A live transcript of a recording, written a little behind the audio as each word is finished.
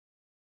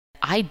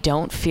I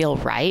don't feel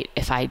right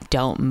if I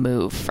don't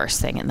move first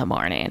thing in the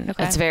morning.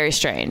 Okay. It's very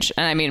strange.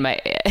 And I mean,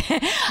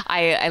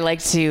 I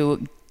like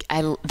to,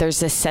 there's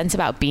this sense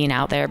about being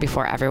out there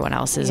before everyone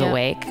else is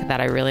awake that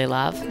I really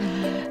love.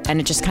 Mm-hmm. And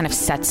it just kind of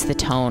sets the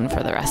tone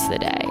for the rest of the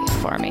day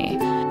for me.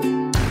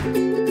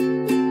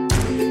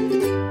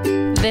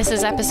 This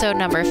is episode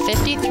number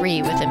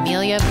 53 with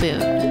Amelia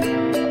Boone.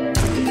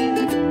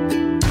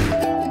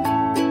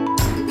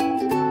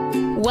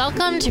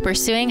 Welcome to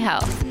Pursuing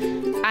Health.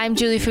 I'm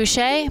Julie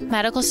Fouché,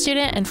 medical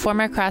student and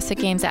former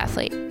CrossFit Games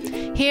athlete.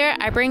 Here,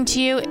 I bring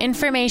to you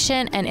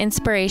information and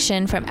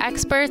inspiration from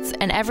experts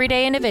and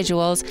everyday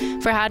individuals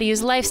for how to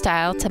use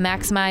lifestyle to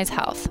maximize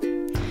health.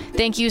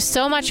 Thank you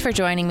so much for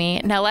joining me.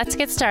 Now let's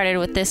get started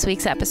with this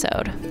week's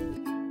episode.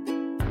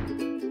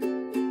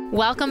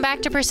 Welcome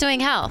back to Pursuing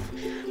Health.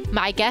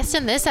 My guest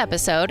in this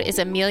episode is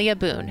Amelia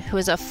Boone, who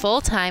is a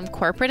full-time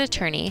corporate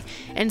attorney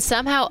and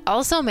somehow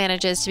also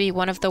manages to be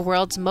one of the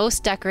world's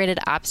most decorated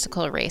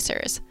obstacle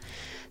racers.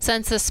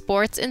 Since the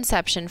sport's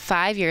inception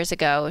 5 years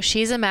ago,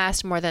 she's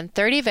amassed more than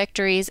 30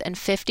 victories and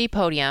 50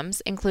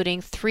 podiums,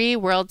 including 3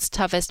 World's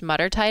Toughest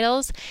Mudder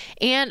titles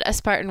and a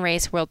Spartan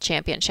Race World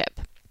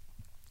Championship.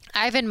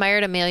 I've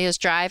admired Amelia's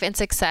drive and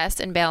success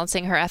in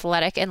balancing her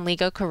athletic and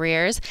legal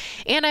careers,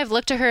 and I've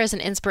looked to her as an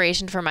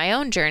inspiration for my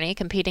own journey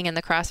competing in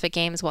the CrossFit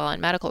Games while in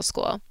medical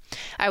school.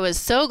 I was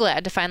so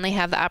glad to finally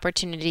have the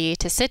opportunity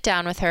to sit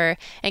down with her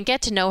and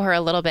get to know her a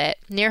little bit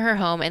near her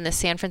home in the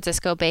San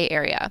Francisco Bay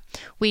Area.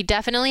 We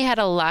definitely had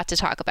a lot to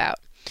talk about.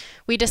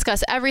 We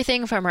discuss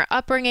everything from her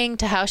upbringing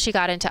to how she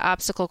got into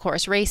obstacle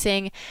course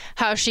racing,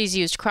 how she's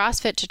used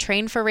CrossFit to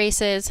train for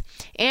races,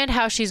 and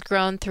how she's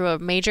grown through a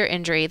major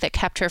injury that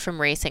kept her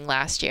from racing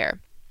last year.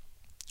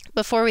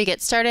 Before we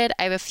get started,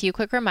 I have a few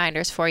quick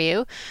reminders for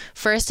you.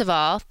 First of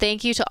all,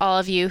 thank you to all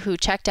of you who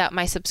checked out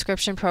my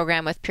subscription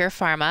program with Pure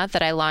Pharma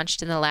that I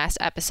launched in the last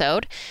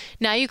episode.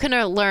 Now you can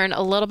learn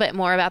a little bit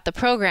more about the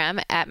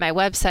program at my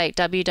website,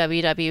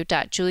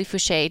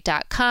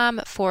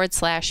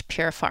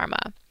 www.juliefouché.com/Pure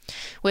Pharma.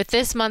 With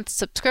this month's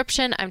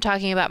subscription, I'm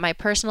talking about my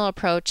personal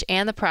approach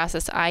and the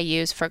process I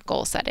use for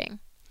goal setting.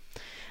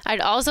 I'd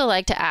also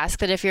like to ask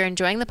that if you're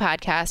enjoying the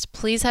podcast,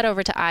 please head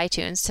over to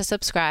iTunes to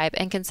subscribe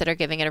and consider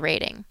giving it a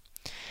rating.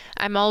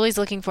 I'm always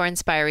looking for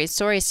inspiring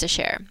stories to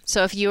share,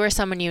 so if you or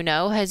someone you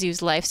know has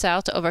used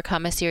lifestyle to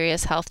overcome a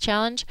serious health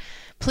challenge,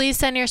 please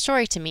send your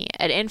story to me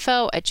at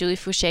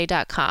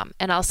info@juliefouché.com,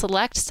 and I'll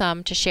select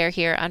some to share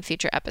here on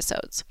future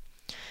episodes.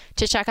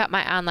 To check out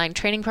my online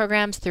training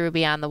programs through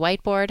Beyond the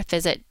Whiteboard,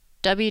 visit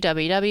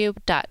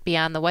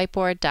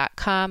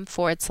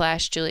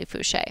www.beyondthewhiteboard.com/Julie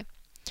Fouché.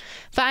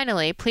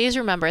 Finally, please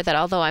remember that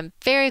although I'm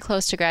very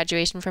close to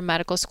graduation from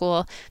medical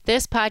school,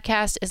 this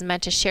podcast is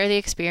meant to share the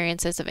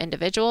experiences of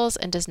individuals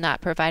and does not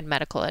provide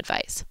medical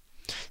advice.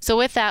 So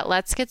with that,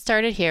 let's get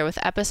started here with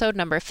episode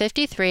number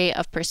 53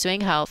 of Pursuing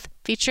Health,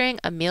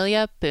 featuring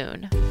Amelia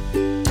Boone.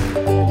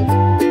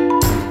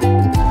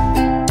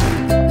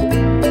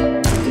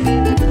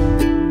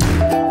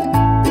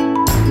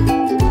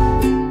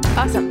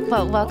 Awesome.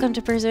 Well, welcome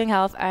to Pursuing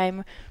Health.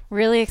 I'm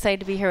really excited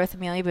to be here with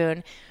Amelia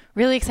Boone.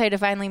 Really excited to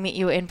finally meet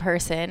you in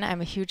person. I'm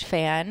a huge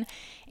fan,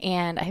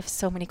 and I have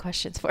so many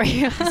questions for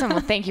you. Awesome. Well,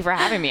 thank you for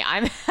having me.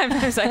 I'm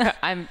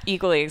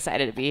equally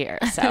excited to be here.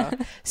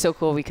 So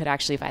cool we could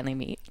actually finally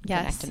meet and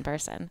connect in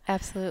person.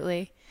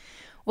 Absolutely.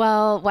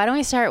 Well, why don't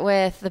we start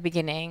with the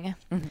beginning?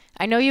 Mm-hmm.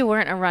 I know you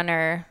weren't a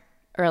runner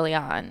early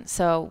on.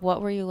 So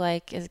what were you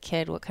like as a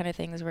kid? What kind of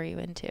things were you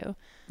into?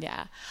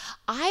 Yeah.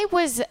 I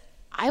was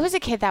a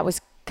kid that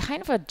was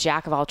kind of a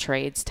jack of all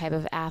trades type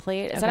of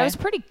athlete. So I was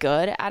pretty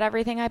good at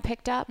everything I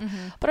picked up,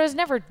 but I was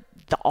never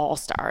the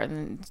all-star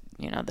and,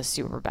 the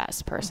super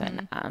best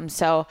person.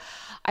 So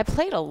I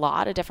played a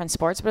lot of different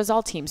sports, but it was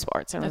all team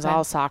sports. It was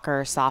all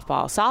soccer,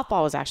 softball.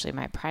 Softball was actually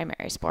my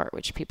primary sport,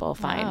 which people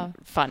find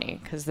funny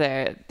because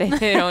they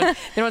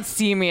don't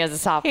see me as a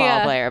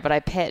softball player, but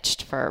I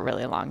pitched for a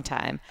really long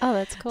time. Oh,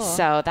 that's cool.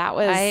 So that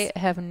was... I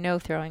have no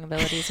throwing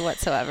abilities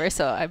whatsoever,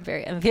 so I'm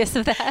very envious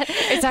of that.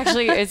 It's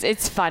actually,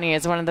 it's funny.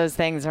 It's one of those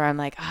things where I'm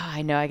like, oh,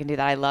 I know I can do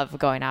that. I love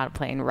going out and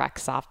playing rec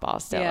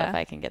softball still if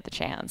I can get the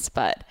chance.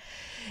 But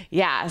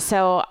yeah,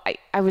 so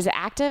I was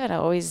active and I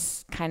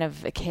always kind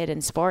of a kid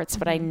in sports,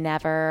 but I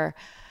never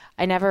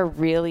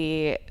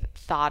really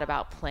thought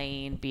about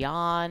playing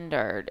beyond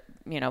or,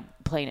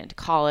 playing into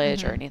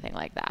college or anything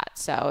like that.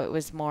 So it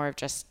was more of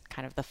just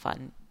kind of the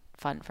fun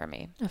for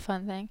me. A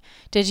fun thing.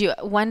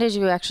 When did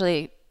you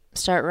actually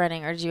start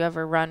running, or did you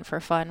ever run for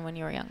fun when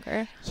you were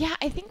younger? Yeah,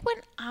 I think when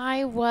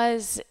I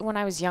was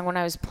young, when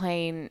I was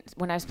playing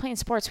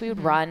sports, we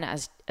would run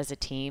as a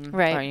team,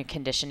 right?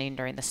 Conditioning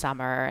during the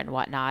summer and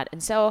whatnot.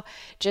 And so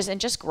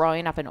just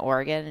growing up in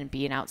Oregon and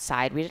being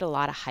outside, we did a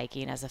lot of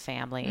hiking as a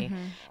family.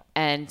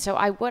 And so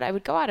I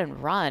would go out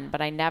and run,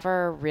 but I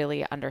never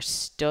really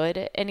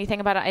understood anything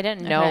about it. I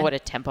didn't know what a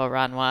tempo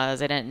run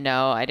was. I didn't,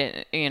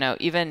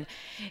 even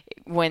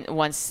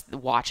once the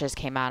watches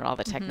came out and all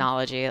the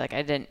technology, like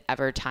I didn't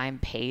ever time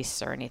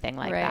pace or anything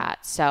like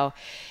that. So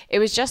it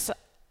was just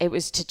it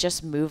was to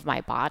just move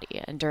my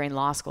body. And during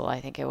law school,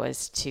 I think it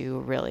was to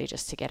really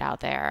just to get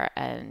out there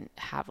and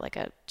have like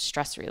a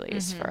stress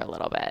release for a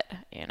little bit,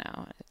 you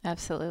know.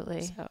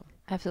 Absolutely.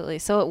 Absolutely.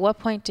 So at what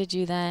point did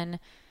you then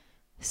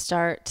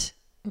start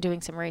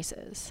doing some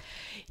races?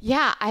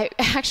 Yeah, I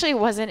actually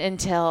wasn't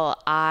until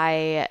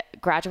I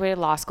graduated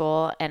law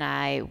school and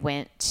I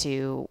went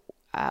to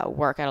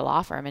work at a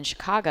law firm in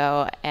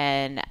Chicago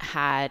and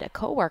had a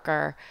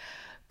coworker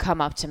come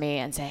up to me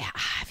and say,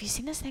 have you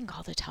seen this thing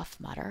called a Tough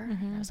Mudder?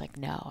 And I was like,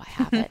 no, I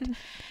haven't.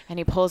 And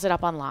he pulls it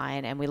up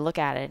online and we look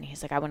at it and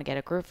he's like, I want to get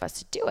a group of us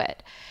to do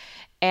it.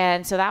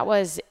 And so that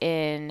was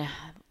in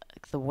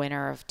the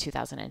winter of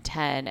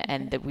 2010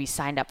 and that we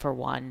signed up for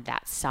one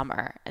that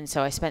summer. And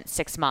so I spent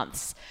 6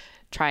 months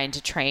trying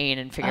to train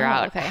and figure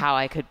out how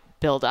I could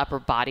build upper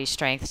body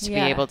strength to be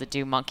able to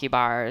do monkey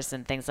bars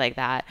and things like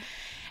that.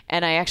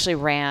 And I actually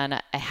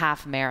ran a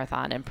half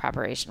marathon in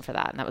preparation for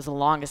that. And that was the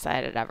longest I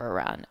had ever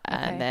run.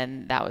 And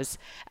then that was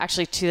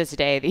actually to this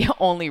day, the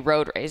only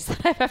road race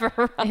that I've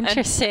ever run.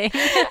 Interesting.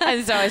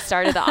 And so I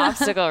started the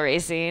obstacle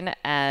racing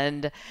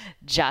and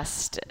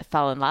just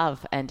fell in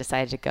love and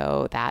decided to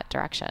go that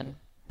direction.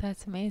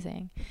 That's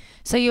amazing.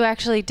 So you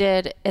actually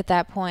did at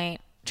that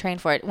point train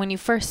for it. When you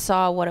first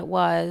saw what it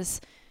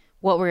was,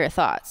 what were your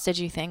thoughts? Did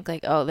you think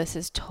like, oh, this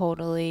is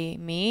totally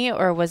me?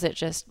 Or was it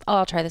just, oh,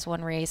 I'll try this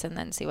one race and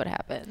then see what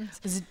happens?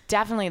 It was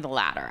definitely the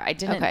latter. I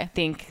didn't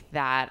think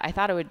that, I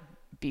thought it would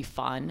be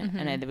fun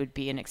and it would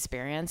be an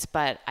experience,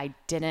 but I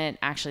didn't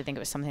actually think it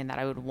was something that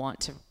I would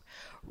want to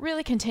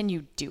really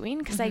continue doing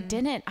because I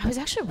was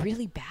actually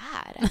really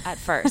bad at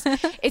first.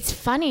 It's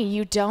funny,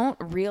 you don't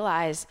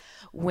realize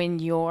when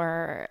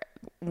you're,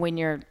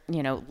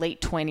 you know, late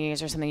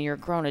 20s or something, you're a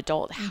grown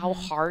adult, how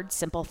hard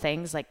simple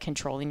things like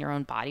controlling your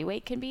own body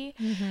weight can be.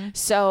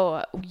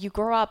 So you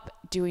grow up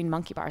doing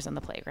monkey bars on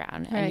the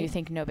playground and you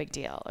think no big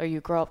deal, or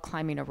you grow up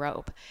climbing a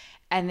rope.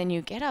 And then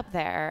you get up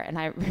there and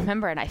I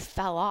remember, and I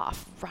fell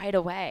off right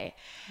away.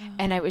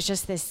 And it was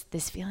just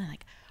this feeling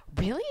like,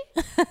 really?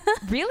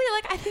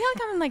 Really? Like, I feel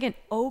like I'm in like an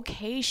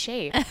okay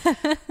shape,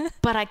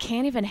 but I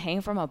can't even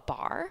hang from a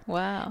bar.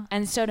 Wow.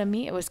 And so to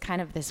me, it was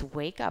kind of this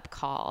wake up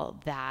call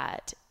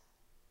that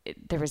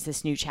there was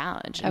this new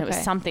challenge and it was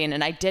something,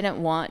 and I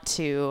didn't want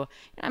to, you know,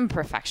 I'm a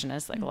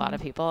perfectionist like a lot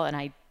of people, and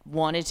I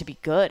wanted to be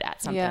good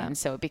at something. And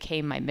so it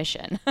became my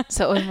mission.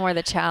 So it was more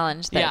the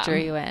challenge that drew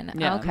you in.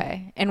 Yeah.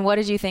 Okay. And what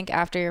did you think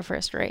after your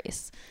first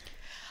race?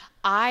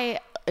 I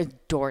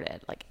adored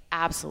it, like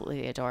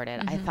absolutely adored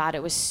it. I thought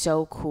it was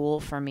so cool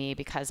for me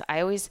because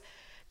I always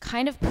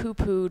kind of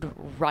poo-pooed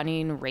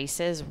running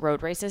races,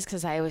 road races,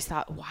 because I always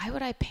thought, why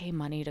would I pay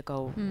money to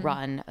go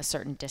run a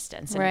certain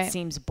distance? And it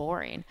seems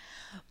boring.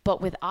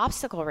 But with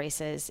obstacle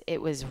races, it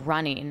was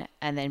running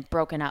and then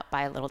broken up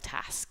by a little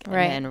task and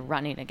then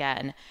running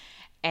again.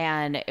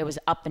 And it was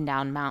up and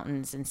down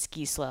mountains and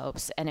ski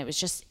slopes. And it was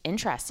just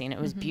interesting.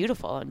 It was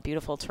beautiful and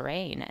beautiful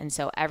terrain. And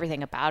so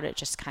everything about it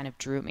just kind of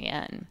drew me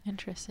in.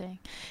 Interesting.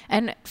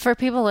 And for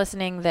people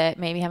listening that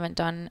maybe haven't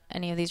done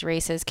any of these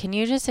races, can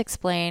you just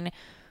explain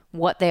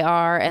what they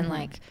are and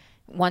like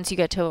once you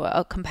get to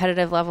a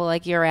competitive level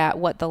like you're at,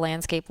 what the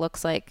landscape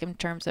looks like in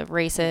terms of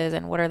races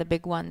and what are the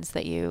big ones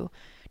that you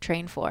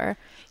train for?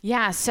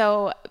 Yeah.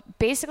 So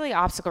basically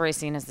obstacle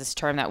racing is this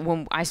term that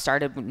when I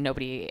started,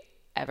 nobody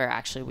ever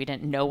actually, we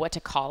didn't know what to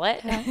call it.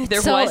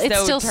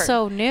 It's still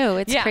so new.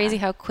 It's crazy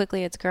how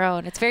quickly it's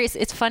grown.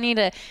 It's funny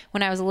to,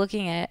 when I was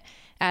looking at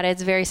it,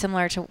 it's very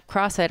similar to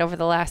CrossFit over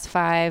the last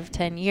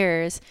 5-10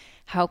 years,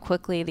 how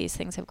quickly these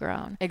things have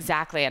grown.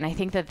 Exactly. And I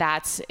think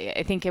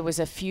I think it was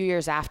a few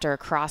years after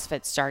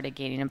CrossFit started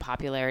gaining in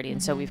popularity.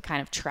 And so we've kind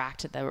of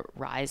tracked the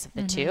rise of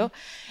the two.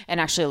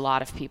 And actually a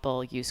lot of people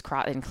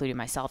including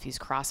myself, use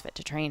CrossFit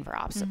to train for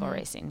obstacle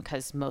racing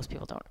because most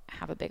people don't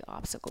have a big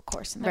obstacle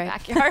course in their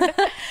backyard.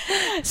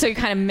 So you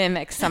kind of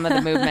mimic some of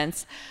the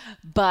movements.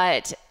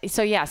 But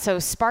so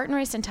Spartan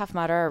Race and Tough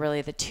Mudder are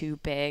really the two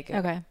big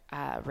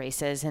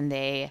races, and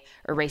they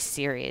are race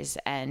series,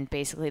 and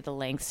basically the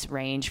lengths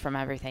range from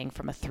everything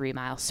from a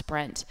 3-mile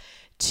sprint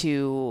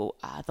to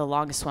the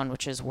longest one,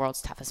 which is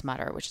World's Toughest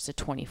Mudder, which is a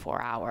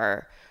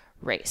 24-hour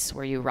race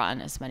where you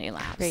run as many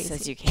laps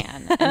as you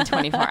can in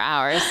 24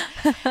 hours.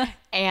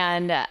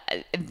 And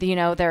you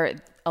know,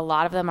 a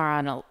lot of them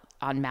are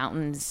on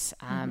mountains,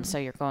 so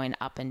you're going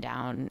up and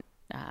down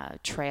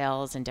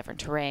trails and different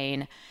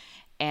terrain,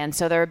 and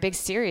so they're a big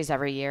series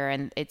every year,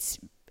 and it's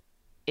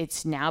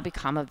now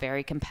become a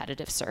very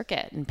competitive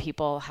circuit, and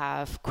people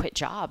have quit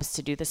jobs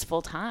to do this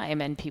full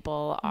time, and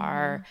people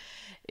are,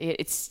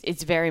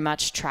 it's very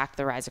much tracked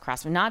the rise of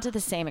CrossFit, not to the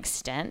same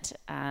extent.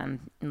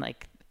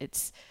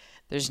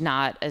 There's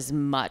not as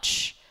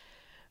much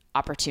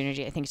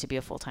opportunity, I think, to be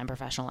a full-time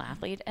professional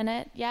athlete in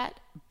it yet,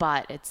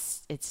 but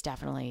it's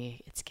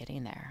definitely, it's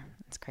getting there.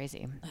 It's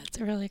crazy. That's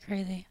really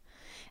crazy.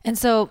 And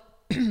so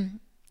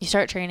you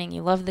start training,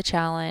 you love the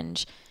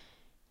challenge.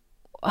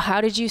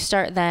 How did you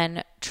start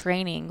then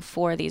training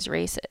for these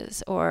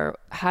races, or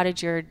how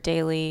did your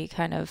daily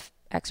kind of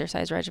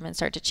exercise regimen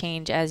start to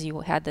change as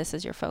you had this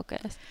as your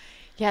focus?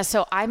 Yeah,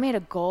 so I made a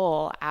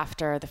goal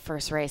after the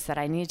first race that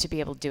I needed to be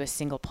able to do a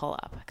single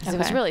pull-up because it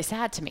was really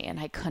sad to me and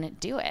I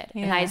couldn't do it.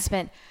 Yeah. And I had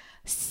spent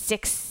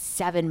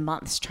 6-7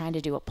 months trying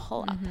to do a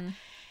pull-up.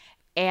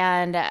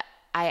 And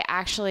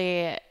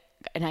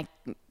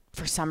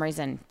for some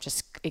reason,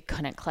 just it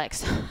couldn't click.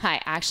 So I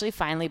actually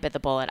finally bit the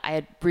bullet. I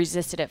had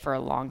resisted it for a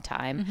long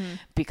time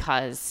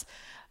because,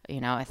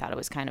 I thought it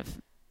was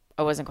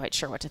I wasn't quite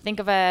sure what to think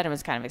of it. It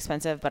was kind of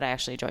expensive, but I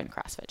actually joined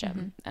CrossFit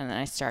Gym. And then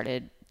I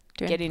started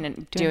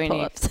doing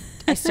pull-ups.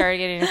 I started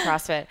getting into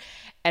CrossFit,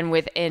 and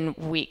within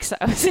weeks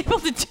I was able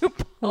to do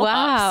pull-ups.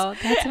 Wow,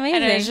 that's amazing.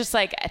 And it was just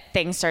like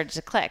things started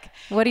to click.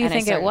 What do you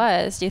think it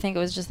was? Do you think it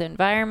was just the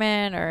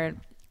environment or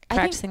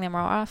practicing them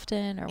more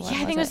often, or what?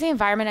 Yeah, I think it was the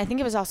environment. I think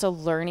it was also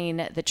learning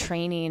the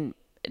training,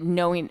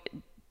 doing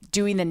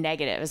the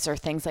negatives or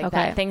things like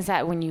that. Things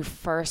that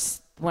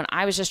when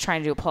I was just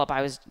trying to do a pull-up,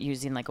 I was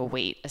using like a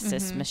weight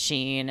assist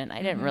machine, and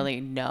I didn't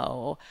really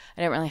know.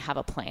 I didn't really have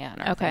a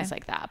plan or things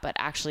like that. But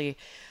actually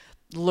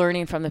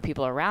learning from the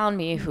people around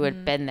me who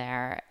had been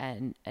there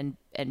and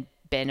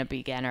been a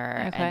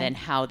beginner, and then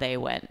how they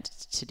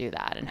went to do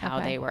that and how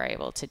they were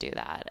able to do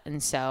that.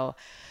 And so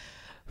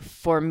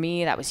for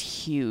me, that was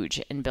huge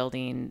in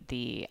building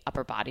the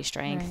upper body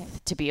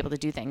strength to be able to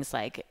do things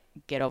like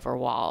get over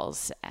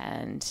walls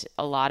and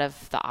a lot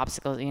of the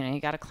obstacles. You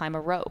got to climb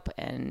a rope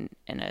in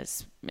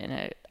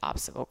an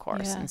obstacle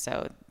course, and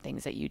so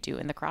things that you do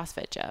in the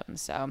CrossFit gym.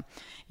 So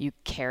you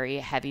carry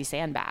heavy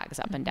sandbags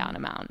up and down a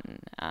mountain,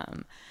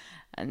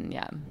 and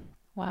yeah.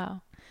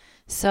 Wow.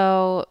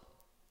 So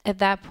at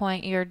that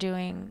point, you're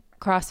doing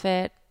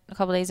CrossFit a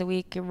couple days a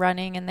week. You're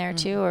running in there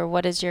too, or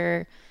what is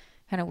your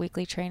kind of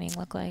weekly training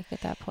look like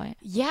at that point?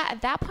 Yeah,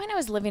 at that point I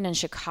was living in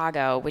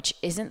Chicago, which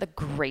isn't the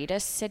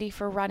greatest city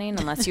for running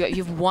unless you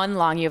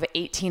have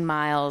 18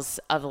 miles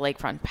of the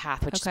lakefront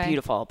path, which is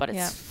beautiful, but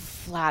it's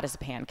flat as a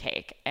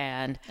pancake.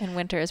 And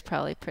winter is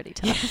probably pretty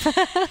tough.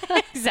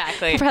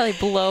 Exactly. Probably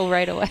blow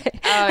right away.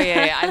 Oh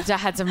yeah. I've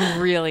had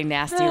some really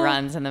nasty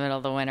runs in the middle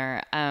of the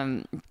winter.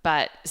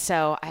 But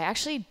so I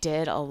actually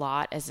did a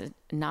lot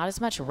not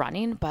as much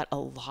running, but a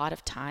lot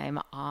of time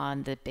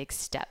on the big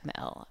step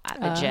mill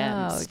at the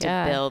gyms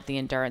to build the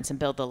endurance and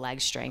build the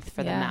leg strength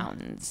for the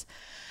mountains.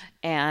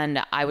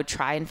 And I would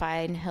try and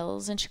find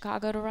hills in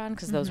Chicago to run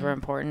because those were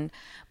important,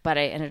 but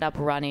I ended up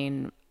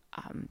running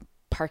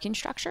parking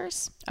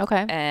structures.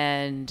 Okay.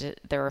 And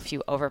there were a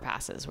few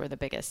overpasses were the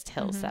biggest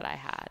hills that I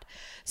had.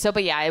 So,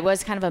 but yeah, it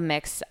was kind of a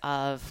mix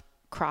of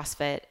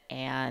CrossFit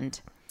and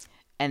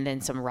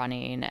then some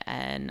running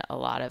and a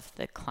lot of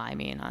the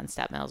climbing on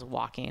step mills,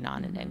 walking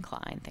on an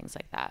incline, things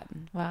like that.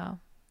 Wow.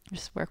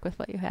 Just work with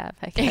what you have,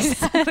 I guess.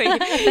 Exactly.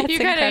 You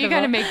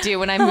kind of make do.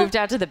 When I moved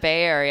out to the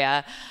Bay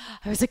Area,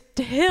 I was like,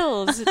 the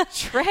hills,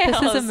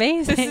 trails. This is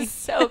amazing. This is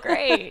so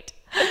great.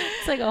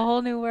 It's like a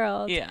whole new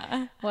world.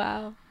 Yeah.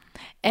 Wow.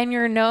 And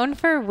you're known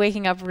for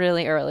waking up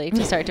really early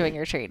to start doing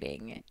your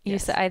training.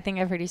 I think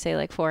I've heard you say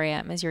like 4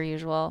 a.m. is your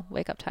usual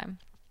wake up time.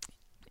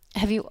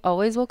 Have you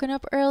always woken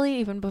up early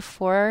even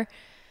before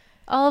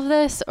all of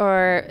this,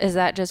 or is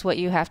that just what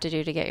you have to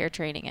do to get your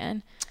training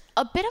in?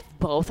 A bit of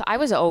both. I've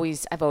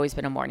always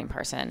been a morning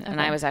person. And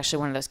I was actually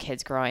one of those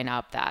kids growing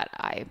up that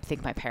I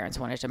think my parents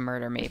wanted to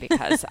murder me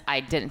because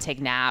I didn't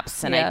take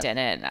naps and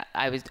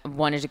I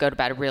wanted to go to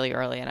bed really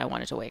early and I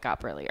wanted to wake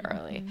up really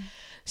early.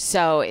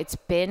 So it's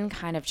been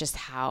kind of just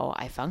how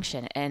I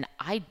function. And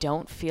I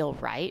don't feel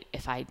right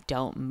if I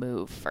don't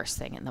move first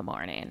thing in the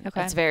morning.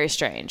 Okay. It's very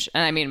strange.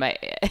 And I mean,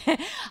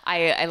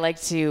 I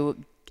like to,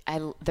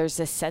 there's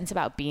this sense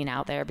about being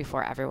out there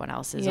before everyone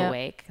else is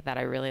awake that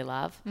I really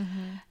love.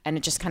 And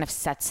it just kind of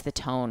sets the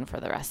tone for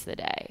the rest of the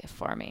day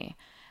for me.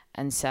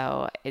 And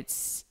so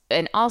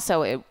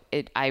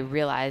I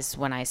realized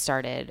when I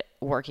started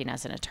working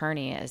as an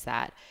attorney is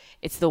that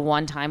it's the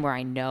one time where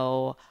I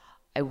know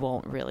I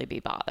won't really be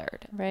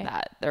bothered. Right.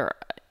 That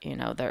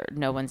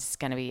no one's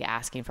going to be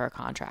asking for a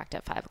contract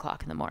at 5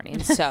 o'clock in the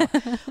morning. So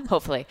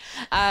hopefully,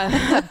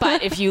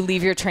 but if you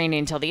leave your training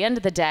until the end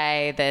of the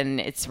day, then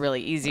it's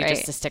really easy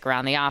just to stick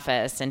around the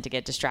office and to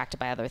get distracted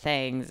by other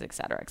things, et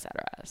cetera, et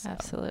cetera. So.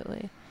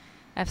 Absolutely.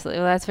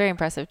 Well, that's very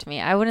impressive to me.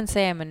 I wouldn't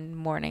say I'm a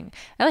morning.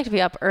 I like to be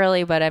up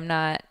early, but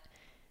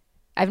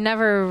I've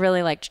never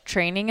really liked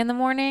training in the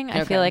morning.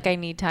 I feel like I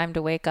need time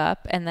to wake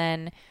up. And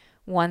then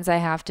once I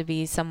have to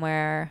be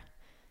somewhere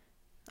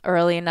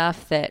early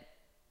enough that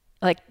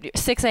like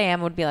 6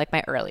 a.m. would be like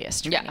my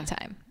earliest training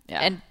time.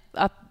 Yeah. And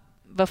up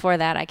before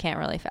that, I can't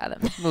really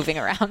fathom moving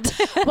around.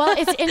 Well,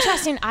 it's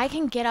interesting. I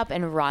can get up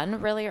and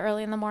run really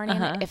early in the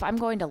morning. If I'm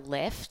going to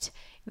lift,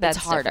 that's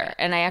harder. Different.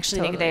 And I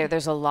actually think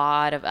there's a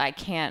lot of, I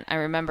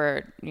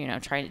remember,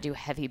 trying to do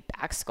heavy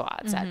back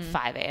squats at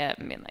 5 a.m.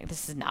 I mean, like,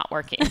 this is not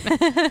working.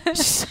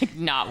 Just like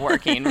not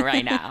working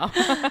right now.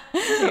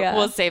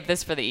 We'll save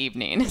this for the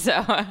evening.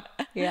 So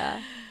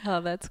yeah. Oh,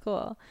 that's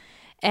cool.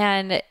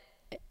 And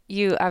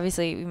you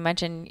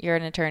mentioned you're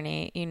an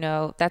attorney,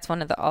 that's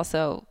one of the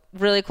also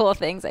really cool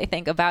things I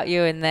think about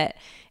you and that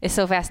is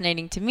so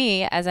fascinating to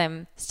me as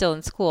I'm still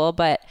in school,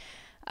 but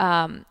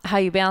how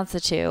you balance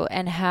the two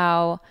and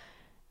how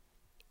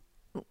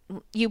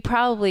you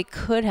probably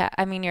could have,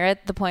 I mean, you're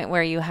at the point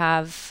where you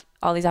have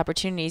all these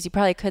opportunities. You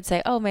probably could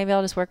say, oh, maybe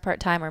I'll just work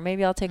part-time, or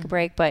maybe I'll take a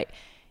break, but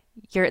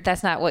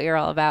that's not what you're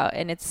all about.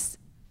 And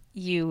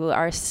you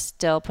are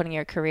still putting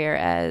your career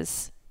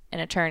as an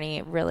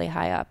attorney really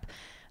high up.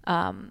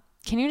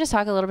 Can you just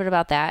talk a little bit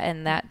about that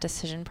and that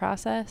decision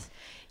process?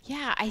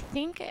 Yeah, I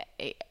think,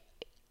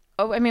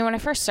 I mean, when I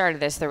first started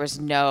this, it was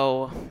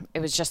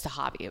just a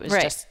hobby. It was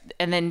just,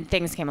 and then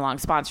things came along,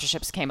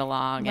 sponsorships came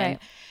along,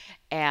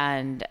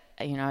 and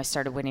I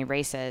started winning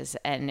races,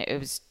 and it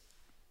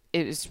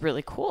was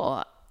really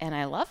cool. And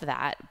I love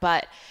that.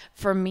 But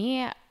for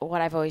me,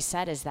 what I've always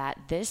said is that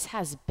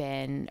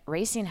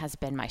racing has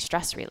been my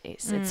stress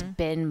release. It's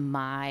been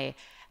my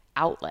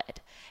outlet.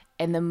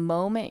 And the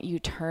moment you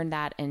turn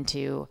that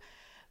into,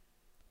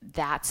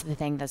 that's the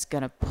thing that's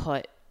going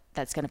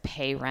to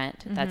pay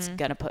rent, that's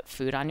going to put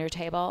food on your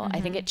table, I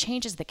think it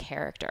changes the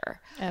character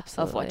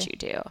of what you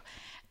do.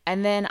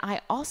 And then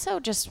I also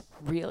just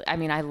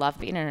I love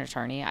being an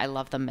attorney. I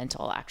love the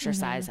mental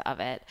exercise of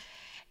it.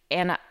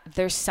 And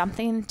there's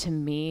something to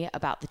me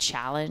about the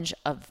challenge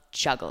of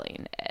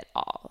juggling it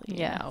all, you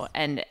know,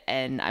 and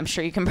I'm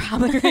sure you can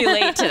probably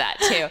relate to that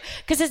too,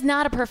 because it's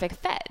not a perfect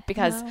fit,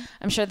 because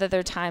I'm sure that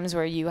there are times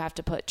where you have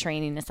to put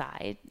training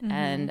aside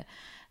and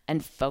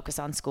focus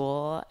on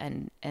school,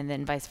 and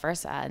then vice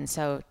versa. And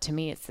so to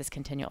me, it's this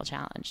continual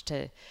challenge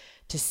to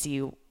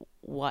see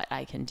what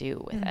I can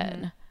do with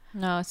it.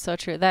 No, it's so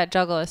true. That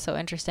juggle is so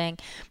interesting.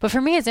 But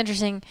for me, it's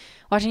interesting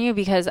watching you,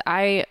 because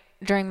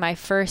during my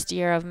first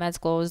year of med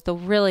school, was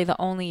really the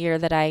only year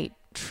that I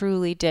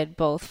truly did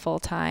both full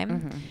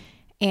time.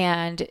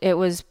 And it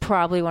was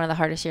probably one of the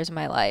hardest years of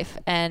my life.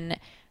 And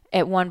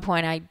at one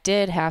point I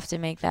did have to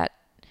make that,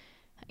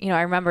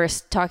 I remember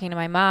talking to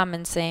my mom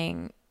and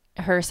saying,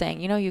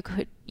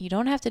 you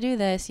don't have to do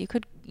this. You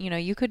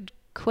could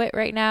quit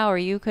right now, or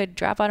you could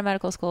drop out of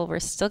medical school. We're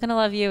still going to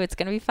love you. It's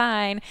going to be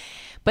fine.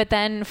 But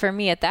then for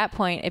me at that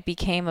point, it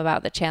became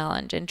about the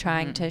challenge and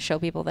trying to show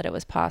people that it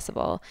was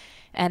possible.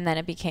 And then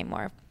it became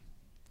more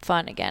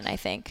fun again, I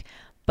think.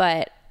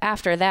 But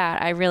after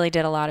that, I really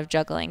did a lot of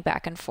juggling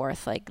back and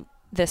forth. Like,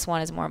 this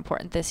one is more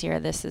important this year.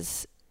 This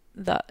is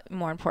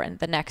more important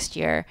the next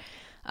year.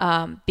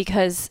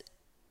 Because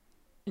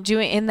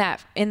in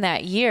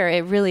that year,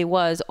 it really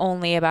was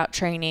only about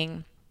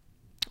training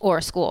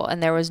or school,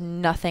 and there was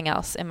nothing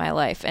else in my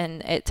life.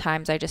 And at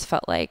times I just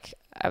felt like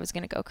I was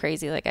going to go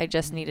crazy. Like, I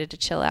just needed to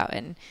chill out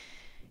and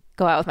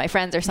go out with my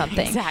friends or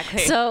something. Exactly.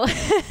 So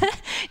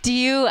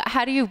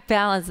how do you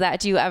balance that?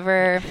 Do you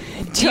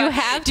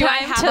have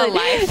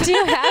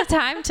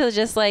time to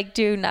just like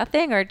do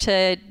nothing, or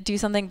to do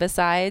something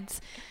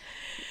besides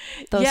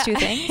those two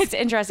things? It's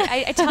interesting.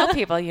 I tell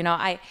people,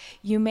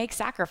 you make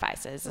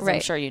sacrifices, as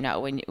I'm sure you know,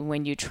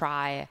 when you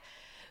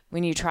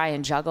try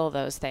and juggle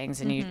those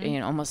things, and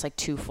you almost like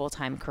two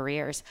full-time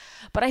careers.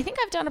 But I think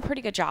I've done a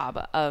pretty good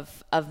job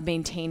of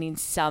maintaining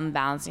some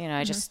balance.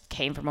 I just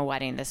came from a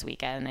wedding this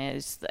weekend.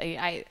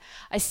 I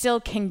still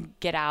can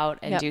get out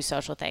and do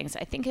social things.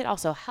 I think it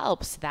also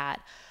helps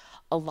that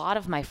a lot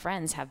of my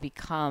friends have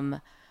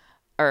become,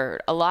 or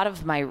a lot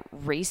of my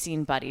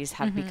racing buddies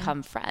have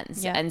become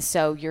friends. Yeah. And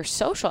so your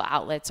social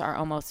outlets are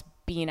almost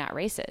being at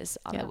races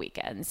on the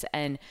weekends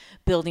and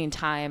building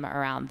time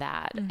around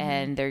that.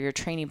 And they're your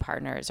training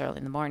partners early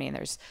in the morning.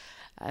 There's,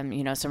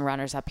 some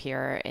runners up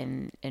here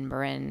in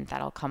Marin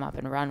that I'll come up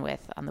and run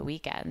with on the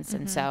weekends.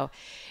 And so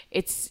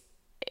it's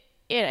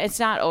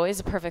not always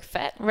a perfect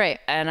fit. Right.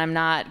 And I'm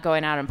not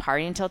going out and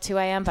partying until 2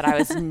 a.m., but I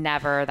was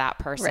never that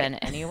person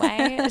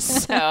anyway.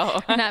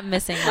 So I'm not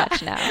missing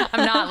much now.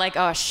 I'm not like,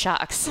 oh,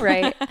 shucks.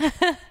 Right.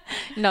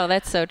 No,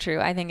 that's so true.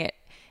 I think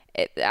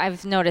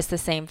I've noticed the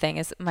same thing.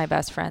 As my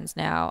best friends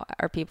now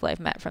are people I've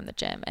met from the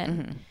gym,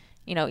 and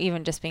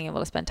even just being able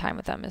to spend time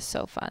with them is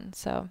so fun.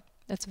 So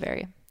it's a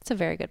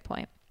very good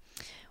point.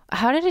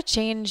 How did it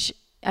change?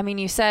 I mean,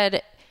 you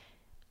said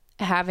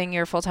having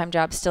your full-time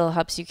job still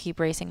helps you keep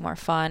racing more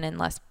fun and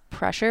less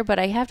pressure, but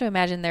I have to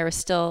imagine there was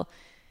still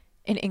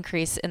an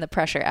increase in the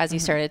pressure as you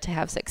started to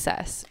have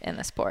success in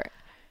the sport.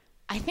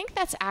 I think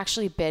that's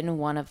actually been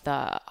one of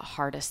the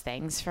hardest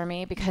things for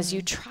me, because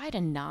you try to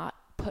not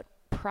put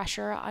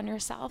pressure on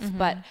yourself,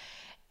 but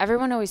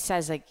everyone always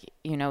says, like,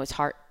 it's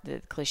hard.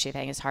 The cliche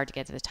thing is hard to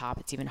get to the top.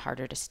 It's even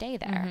harder to stay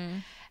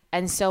there.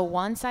 And so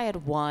once I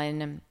had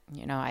won,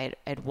 I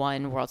had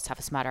won World's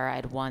Toughest Mudder, I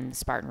had won the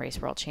Spartan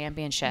Race World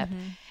Championship,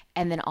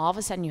 and then all of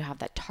a sudden you have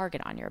that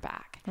target on your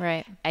back.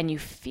 Right. And you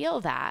feel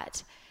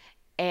that.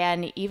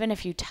 And even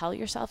if you tell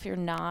yourself you're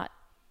not,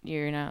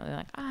 you're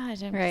like,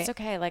 it's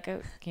okay. Like,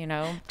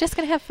 just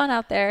going to have fun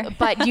out there.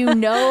 But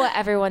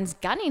everyone's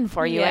gunning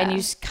for you, and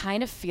you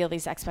kind of feel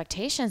these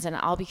expectations. And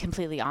I'll be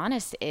completely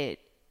honest, it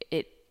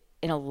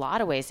in a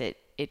lot of ways,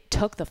 it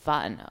took the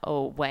fun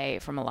away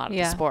from a lot of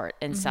the sport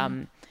in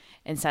some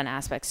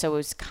aspects. So it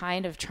was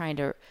kind of trying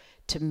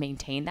to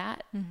maintain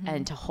that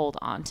and to hold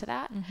on to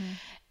that.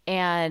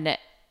 And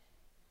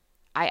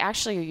I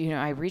actually,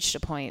 I reached a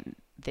point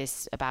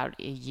about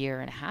a year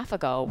and a half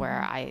ago where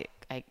I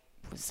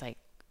was like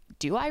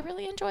do I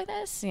really enjoy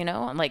this? You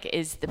know, like,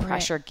 is the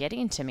pressure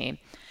getting to me?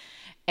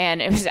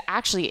 And it was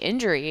actually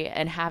injury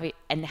and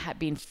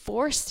being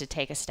forced to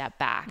take a step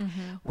back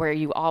where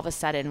you all of a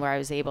sudden, where I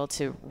was able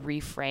to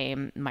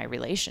reframe my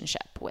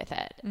relationship with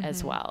it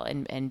as well,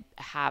 and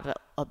have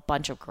a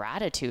bunch of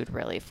gratitude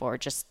really for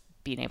just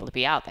being able to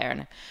be out there.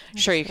 And I'm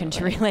sure you can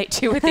relate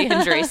to with the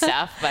injury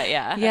stuff, but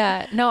yeah.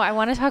 Yeah. No, I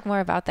want to talk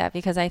more about that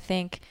because I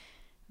think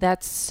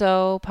that's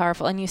so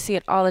powerful. And you see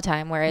it all the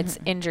time where it's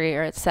injury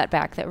or it's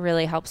setback that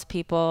really helps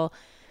people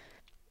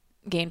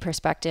gain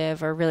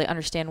perspective or really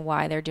understand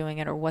why they're doing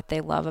it or what they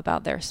love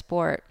about their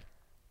sport.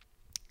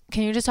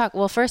 Can you just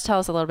first tell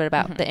us a little bit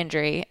about the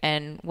injury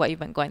and what you've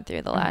been going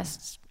through the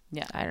last,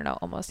 I don't know,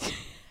 almost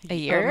a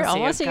year,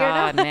 almost a year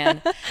God, now.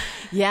 Man.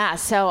 Yeah.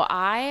 So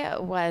I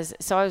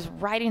was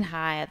riding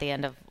high at the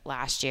end of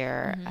last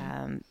year,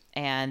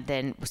 and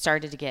then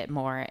started to get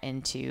more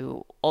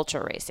into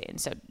ultra racing.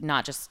 So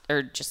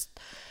just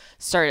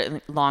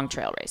started long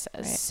trail races.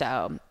 Right.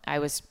 So I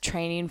was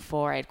training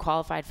I'd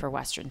qualified for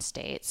Western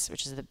States,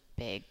 which is a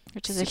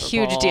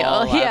huge deal.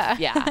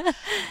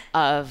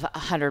 Of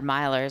 100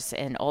 milers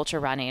in ultra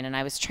running. And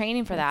I was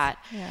training for that.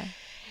 Yeah.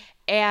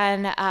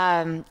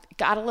 And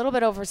got a little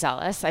bit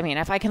overzealous. I mean,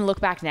 if I can look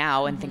back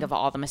now and think of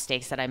all the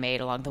mistakes that I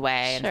made along the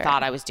way and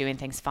thought I was doing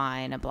things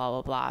fine and blah,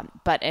 blah, blah,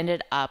 but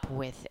ended up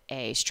with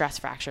a stress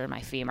fracture in my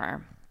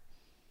femur,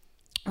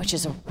 which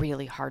is a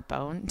really hard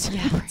bone to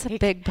break. It's a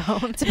big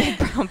bone. It's a big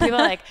bone. People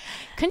are like,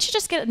 couldn't you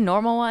just get a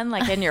normal one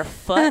like in your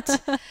foot?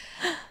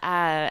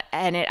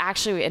 And it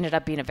actually ended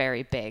up being a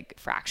very big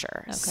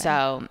fracture. Okay.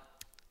 So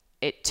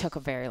it took a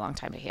very long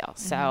time to heal.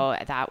 So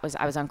I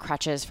was on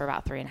crutches for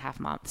about 3.5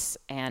 months.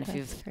 And if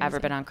you've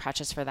ever been on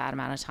crutches for that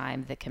amount of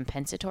time, the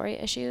compensatory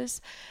issues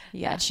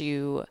that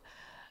you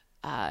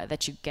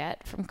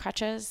get from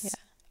crutches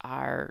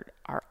are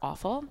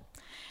awful.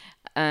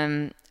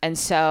 And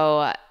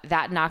so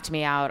that knocked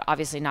me out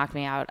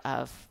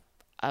of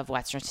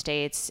Western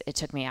States. It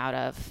took me out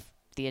of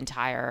the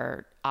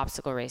entire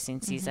obstacle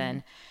racing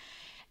season.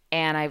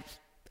 And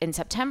in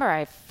September,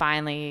 I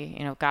finally,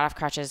 got off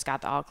crutches,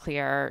 got the all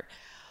clear,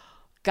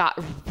 got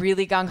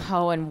really gung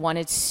ho and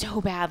wanted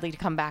so badly to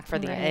come back for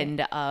the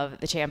end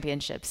of the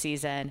championship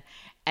season,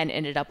 and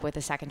ended up with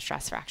a second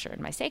stress fracture in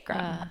my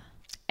sacrum,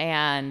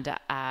 and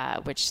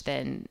which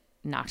then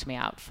knocked me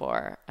out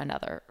for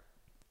another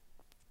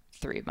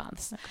 3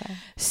 months. Okay.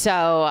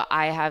 So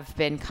I have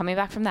been coming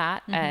back from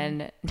that,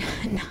 and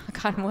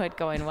knock on wood,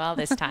 going well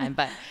this time.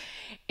 But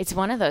it's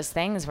one of those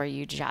things where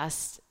you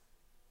just,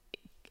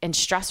 in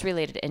stress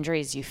related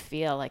injuries, you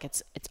feel like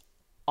it's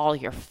all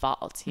your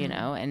fault,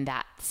 and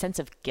that sense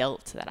of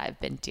guilt that I've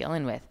been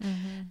dealing with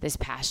this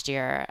past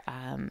year,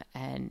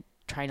 and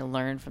trying to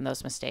learn from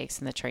those mistakes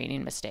and the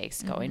training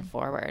mistakes going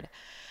forward,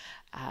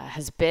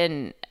 has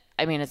been,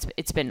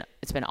 it's been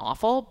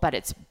awful, but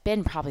it's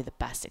been probably the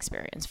best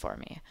experience for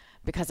me,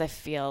 because I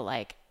feel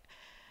like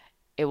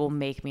it will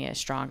make me a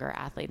stronger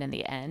athlete in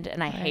the end.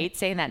 And I hate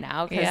saying that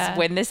now, because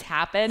when this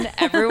happened,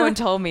 everyone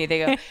told me, they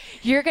go,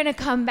 you're going to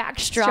come back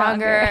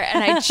stronger.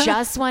 And I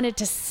just wanted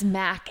to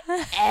smack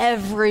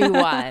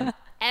everyone.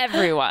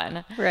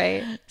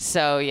 Right.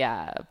 So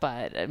yeah,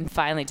 but I'm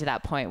finally to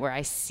that point where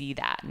I see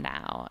that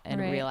now, and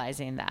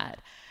realizing that,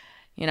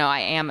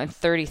 I'm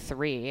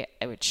 33,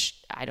 which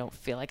I don't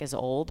feel like is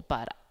old,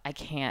 but I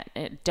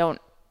don't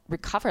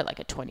recover like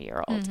a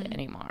 20-year-old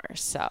anymore.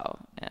 So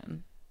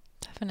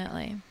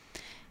definitely.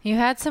 You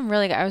had some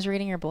I was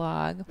reading your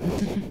blog,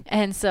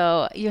 and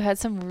so you had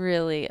some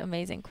really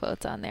amazing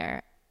quotes on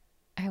there.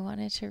 I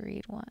wanted to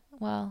read one.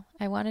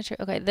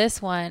 Okay,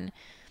 this one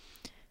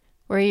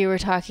where you were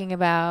talking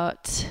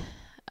about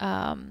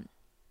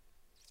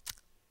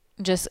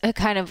just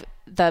kind of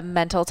the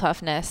mental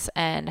toughness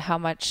and how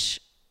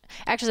much,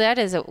 actually that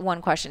is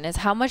one question, is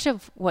how much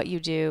of what you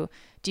do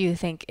you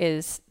think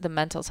is the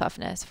mental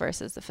toughness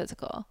versus the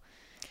physical?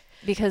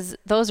 Because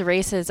those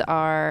races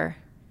are,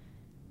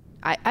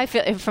 I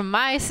feel, from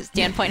my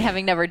standpoint,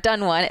 having never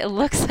done one, it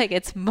looks like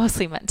it's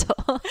mostly mental.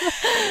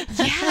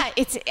 Yeah,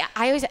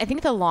 I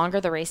think the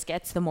longer the race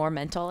gets, the more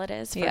mental it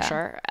is, for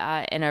sure.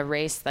 In a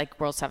race like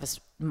World's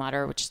Toughest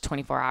Mudder, which is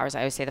 24 hours,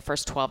 I always say the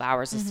first 12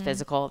 hours is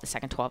physical, the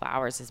second 12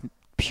 hours is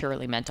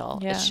purely mental.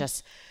 Yeah. It's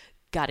just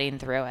gutting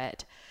through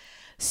it.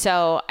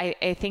 So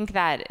I think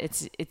that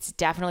it's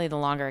definitely, the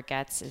longer it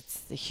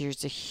gets,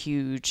 here's a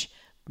huge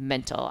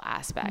mental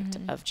aspect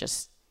of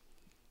just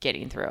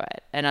getting through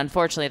it. And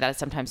unfortunately that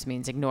sometimes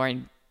means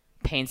ignoring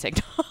pain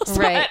signals.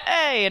 Right. But,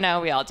 hey,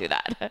 we all do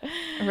that.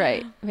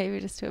 Right. Maybe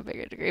just to a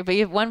bigger degree. But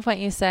at one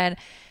point you said,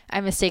 I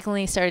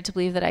mistakenly started to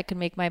believe that I could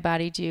make my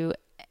body do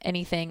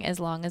anything as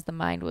long as the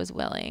mind was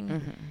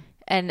willing.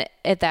 And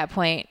at that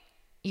point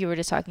you were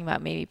just talking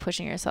about maybe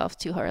pushing yourself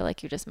too hard,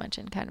 like you just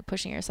mentioned, kind of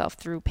pushing yourself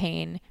through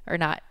pain or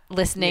not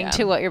listening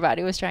to what your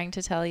body was trying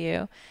to tell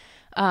you.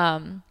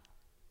 And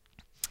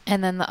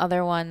then the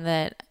other one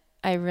that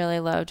I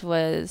really loved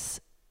was,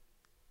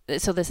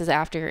 so this is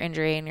after your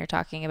injury and you're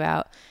talking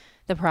about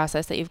the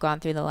process that you've gone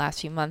through the last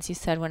few months. You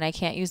said, when I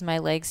can't use my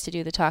legs to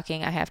do the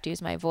talking, I have to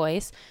use my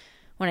voice.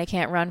 When I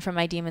can't run from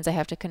my demons, I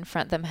have to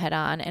confront them head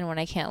on. And when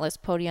I can't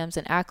list podiums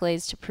and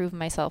accolades to prove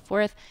my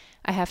self-worth,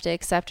 I have to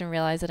accept and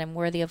realize that I'm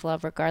worthy of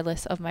love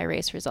regardless of my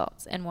race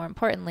results. And more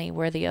importantly,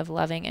 worthy of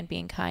loving and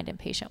being kind and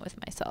patient with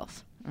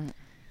myself.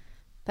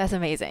 That's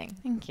amazing.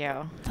 Thank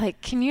you.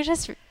 Like, can you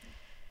just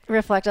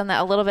reflect on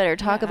that a little bit, or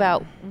talk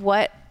about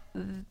what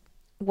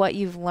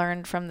you've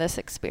learned from this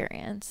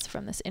experience,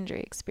 from this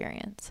injury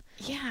experience?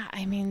 Yeah,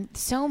 I mean,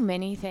 so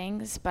many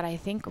things, but I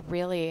think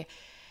really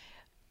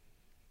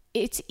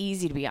it's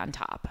easy to be on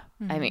top.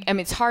 I mean,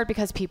 it's hard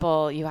because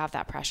you have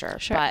that pressure,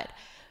 but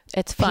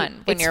it's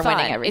fun when you're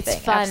winning everything.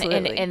 It's fun,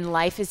 and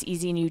life is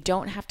easy, and you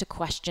don't have to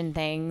question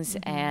things,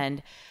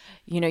 and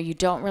you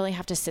don't really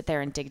have to sit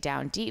there and dig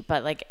down deep,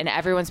 but and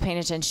everyone's paying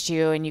attention to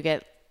you, and you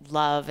get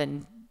love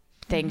and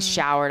things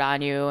showered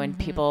on you, and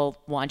people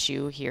want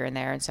you here and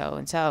there, and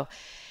so.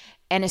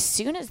 And as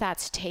soon as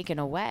that's taken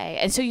away,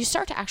 and so you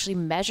start to actually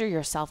measure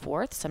your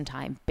self-worth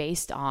sometime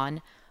based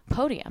on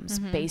podiums,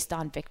 based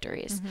on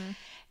victories.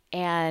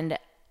 And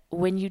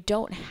when you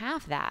don't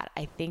have that,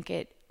 I think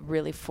it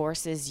really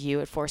forces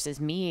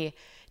me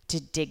to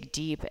dig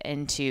deep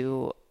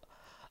into,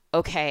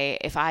 okay,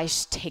 if I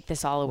take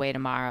this all away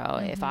tomorrow,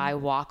 if I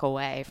walk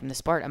away from the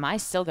sport, am I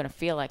still going to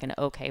feel like an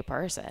okay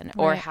person?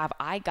 Or have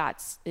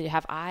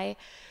I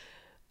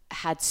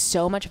had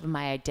so much of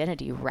my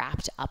identity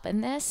wrapped up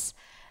in this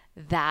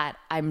that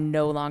I'm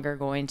no longer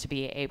going to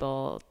be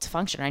able to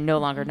function? I no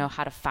longer know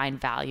how to find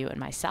value in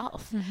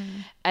myself.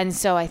 And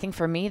so I think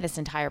for me, this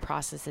entire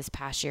process this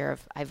past year,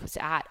 I was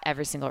at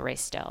every single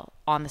race still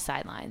on the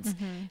sidelines,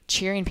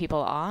 cheering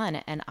people on.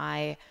 And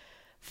I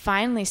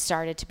finally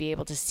started to be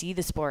able to see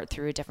the sport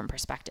through a different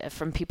perspective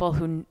from people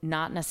who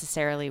not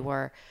necessarily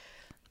were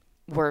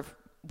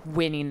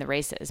winning the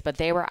races, but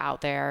they were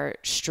out there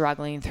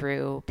struggling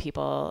through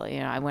people.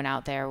 I went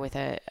out there with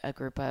a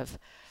group of,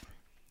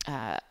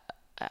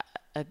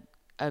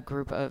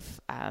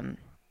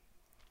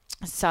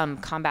 some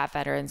combat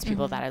veterans,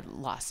 people that had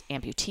lost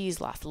amputees,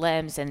 lost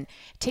limbs, and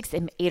it takes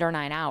them 8 or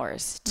 9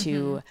 hours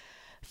to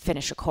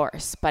finish a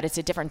course, but it's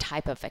a different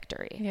type of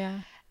victory.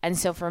 Yeah. And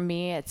so for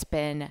me, it's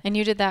been... And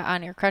you did that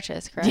on your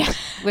crutches, correct? Yeah.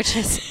 Which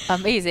is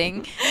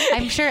amazing.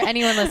 I'm sure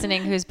anyone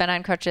listening who's been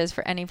on crutches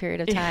for any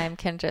period of time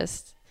can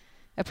just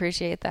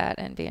appreciate that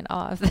and be in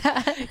awe of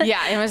that.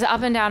 Yeah, it was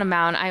up and down a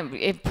mountain.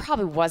 It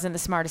probably wasn't the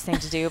smartest thing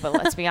to do, but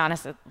let's be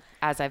honest,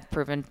 as I've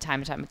proven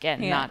time and time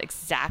again, not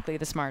exactly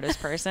the smartest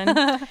person,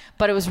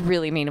 but it was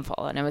really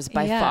meaningful, and it was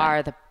by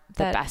far the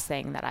best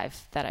thing that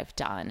I've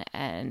done,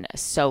 and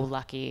so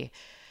lucky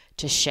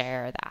to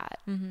share that.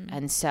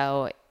 And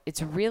so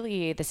it's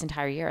really, this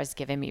entire year has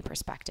given me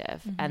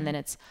perspective, and then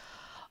it's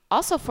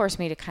also forced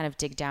me to kind of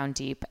dig down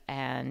deep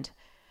and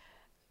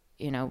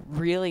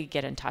really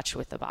get in touch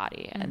with the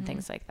body and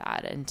things like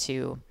that, and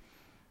to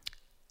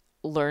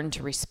learn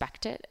to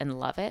respect it and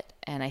love it.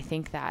 And I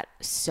think that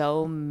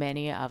so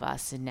many of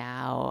us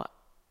now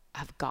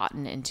have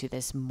gotten into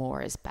this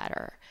more is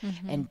better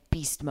and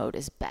beast mode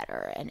is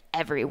better, and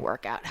every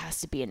workout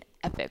has to be an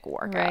epic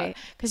workout.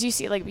 Because you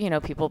see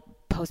people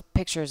post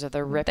pictures of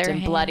their ripped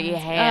and bloody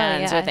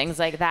hands or things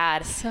like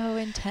that. So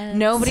intense.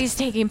 Nobody's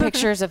taking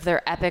pictures of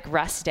their epic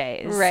rest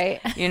days.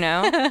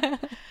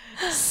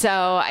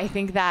 So I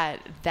think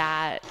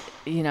that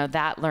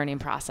learning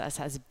process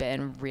has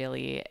been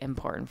really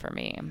important for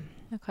me.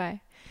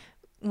 Okay.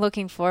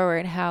 Looking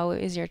forward, how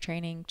is your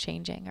training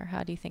changing, or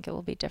how do you think it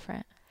will be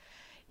different?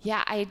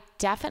 Yeah, I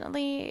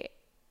definitely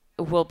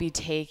will be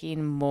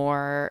taking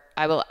more.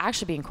 I will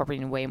actually be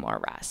incorporating way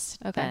more rest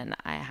than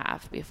I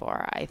have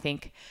before. I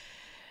think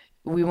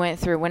we went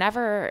through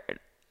whenever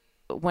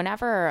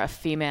a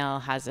female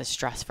has a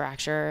stress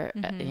fracture,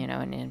 and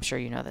I'm sure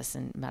this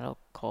in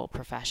medical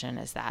profession,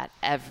 is that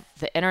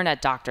the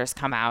internet doctors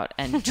come out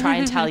and try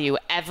and tell you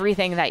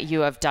everything that you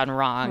have done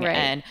wrong,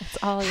 and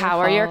how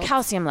are your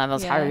calcium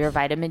levels, how are your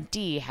vitamin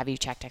D, have you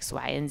checked X,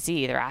 Y, and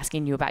Z? They're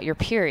asking you about your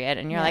period,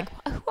 and you're like,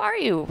 who are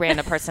you,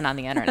 random person on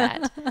the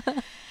internet?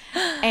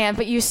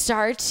 But you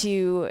start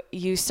to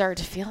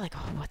feel like,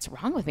 oh, what's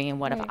wrong with me, and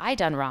what have I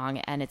done wrong?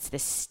 And it's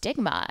this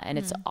stigma, and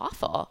it's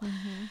awful.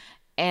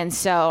 And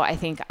so I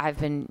think I've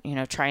been,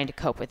 trying to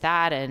cope with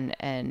that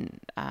and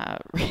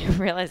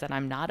realize that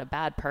I'm not a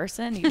bad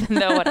person, even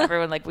though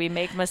everyone, we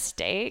make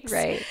mistakes.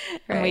 Right.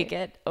 And we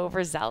get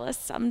overzealous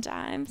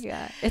sometimes.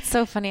 Yeah. It's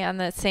so funny on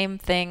the same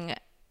thing,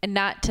 and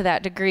not to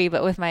that degree,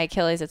 but with my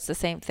Achilles, it's the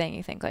same thing.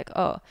 You think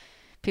oh,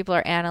 people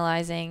are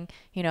analyzing,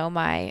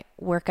 my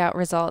workout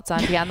results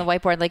on Beyond the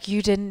Whiteboard.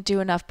 You didn't do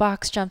enough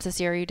box jumps this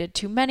year. You did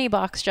too many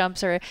box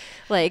jumps, or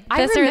this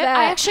or that.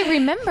 I actually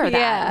remember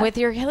that with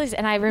your Achilles.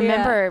 And I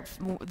remember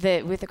with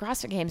the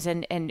CrossFit Games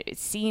and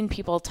seeing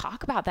people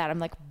talk about that. I'm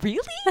like, really?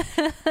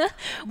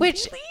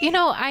 Which,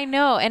 I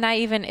know. And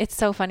it's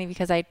so funny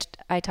because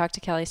I talked to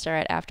Kelly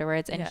Starrett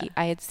afterwards, and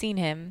I had seen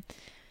him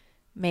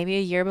maybe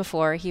a year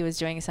before. He was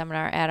doing a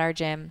seminar at our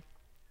gym,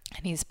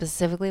 and he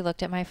specifically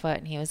looked at my foot,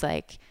 and he was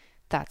like,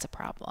 that's a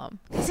problem.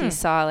 Because he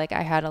saw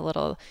I had a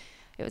little,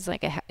 it was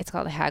it's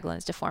called a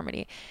Hagelin's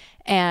deformity.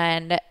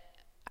 And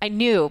I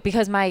knew,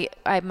 because my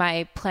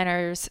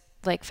plantar's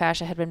like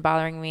fascia had been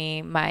bothering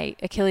me. My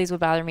Achilles would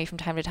bother me from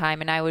time to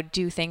time, and I would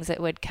do things that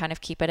would kind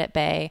of keep it at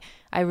bay.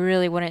 I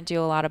really wouldn't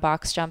do a lot of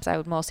box jumps. I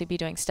would mostly be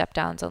doing step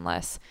downs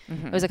unless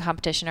it was a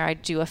competition, or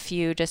I'd do a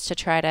few just to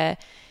try to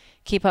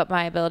keep up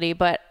my ability.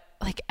 But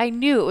like, I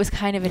knew it was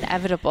kind of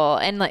inevitable.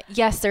 And like,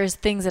 yes, there's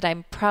things that I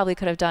probably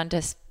could have done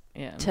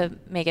to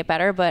make it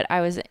better, but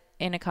I was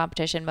in a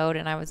competition mode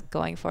and I was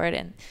going for it,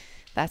 and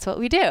that's what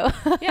we do.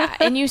 Yeah.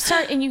 And you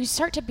start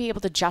to be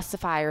able to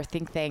justify or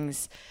think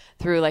things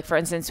through, like, for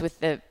instance, with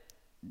the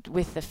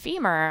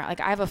femur,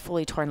 like I have a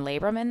fully torn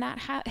labrum in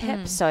that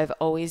hip. So I've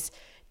always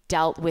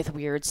dealt with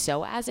weird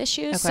psoas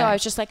issues. So I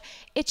was just like,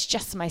 it's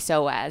just my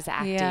psoas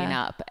acting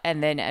up.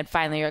 And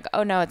finally you're like,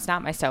 oh no, it's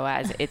not my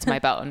psoas, it's my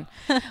bone.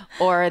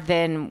 Or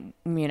then,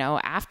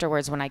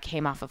 afterwards when I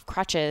came off of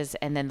crutches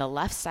and then the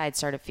left side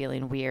started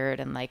feeling weird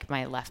and like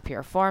my left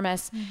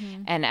piriformis,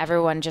 and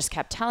everyone just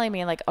kept telling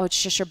me like, oh,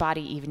 it's just your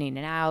body evening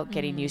it out,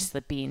 getting used to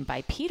being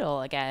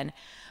bipedal again.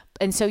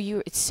 And so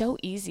it's so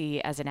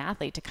easy as an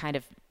athlete to kind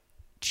of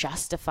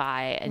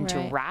justify and to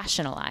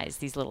rationalize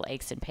these little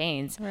aches and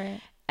pains.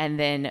 Right. And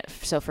then,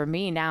 so for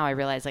me now, I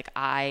realize like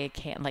I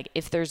can't, like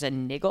if there's a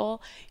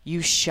niggle,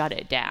 you shut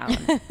it down.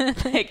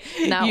 Like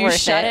not you worth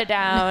shut it. it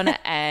down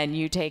and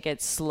you take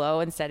it slow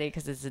and steady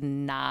because it's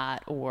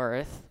not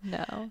worth,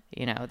 the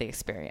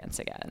experience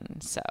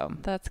again. So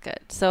that's good.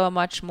 So a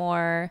much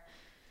more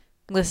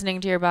listening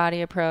to your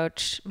body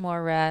approach,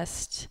 more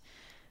rest.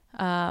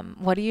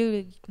 What do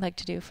you like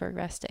to do for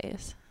rest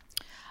days?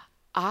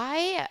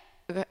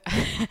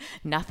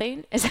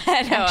 Nothing. Is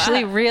that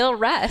actually real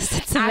rest?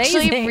 It's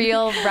amazing. Actually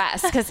real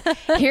rest. Because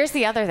here's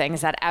the other thing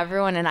is that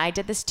everyone, and I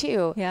did this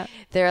too. Yeah.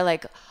 They're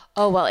like,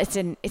 oh, well, it's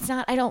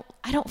not, I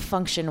don't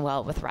function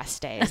well with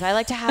rest days. I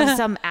like to have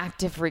some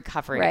active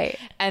recovery. Right.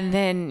 And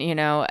then,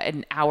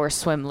 an hour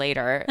swim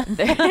later,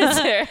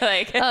 they're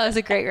like, oh, it's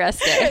a great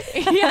rest day.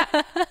 Yeah.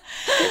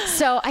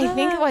 So I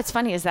think what's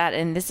funny is that,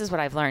 and this is what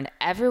I've learned,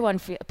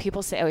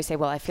 people always say,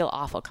 well, I feel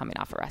awful coming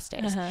off of rest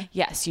days.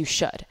 Yes, you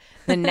should.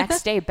 The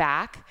next day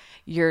back,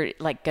 you're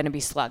like going to be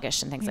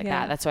sluggish and things like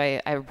that. That's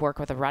why I work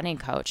with a running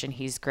coach, and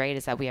he's great,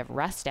 is that we have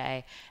rest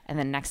day. And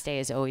the next day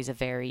is always a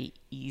very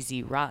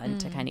easy run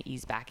to kind of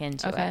ease back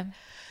into it.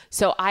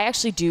 So I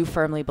actually do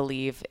firmly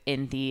believe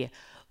in the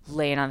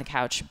laying on the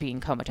couch, being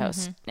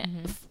comatose,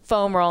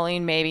 foam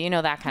rolling, maybe,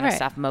 that kind of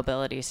stuff,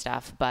 mobility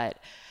stuff. But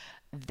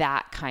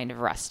that kind of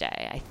rest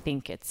day, I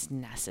think it's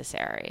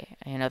necessary.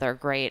 There are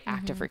great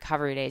active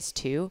recovery days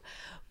too,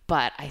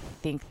 but I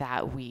think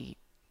that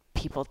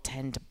people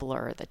tend to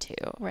blur the two.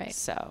 Right.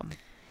 So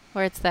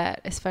where it's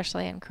that,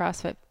 especially in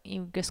CrossFit,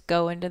 you just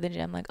go into the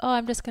gym like, oh,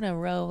 I'm just going to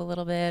row a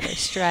little bit or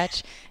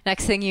stretch.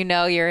 Next thing you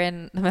know, you're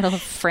in the middle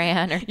of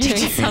Fran or doing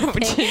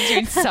something.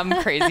 doing some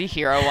crazy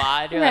hero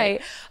wad. You're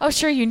like, oh,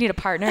 sure, you need a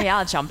partner. Yeah,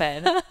 I'll jump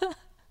in.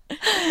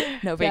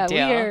 No big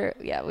deal.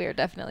 We are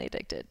definitely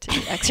addicted to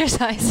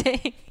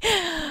exercising.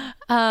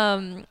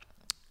 On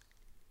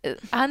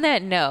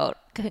that note,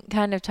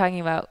 kind of talking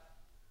about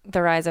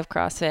the rise of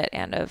CrossFit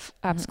and of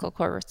obstacle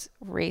course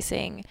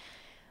racing.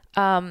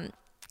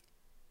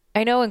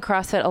 I know in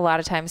CrossFit, a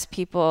lot of times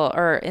people,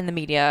 or in the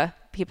media,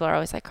 people are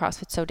always like,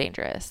 CrossFit's so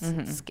dangerous,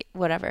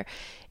 whatever.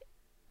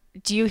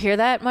 Do you hear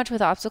that much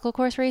with obstacle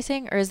course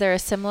racing? Or is there a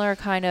similar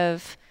kind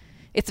of,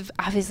 it's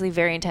obviously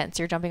very intense.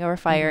 You're jumping over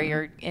fire.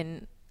 You're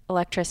in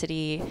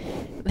electricity.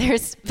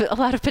 There's a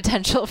lot of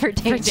potential for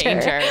danger.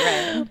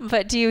 Right.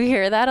 But do you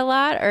hear that a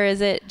lot? Or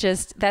is it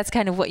just, that's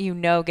kind of what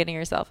getting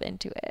yourself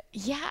into it?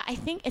 Yeah, I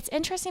think it's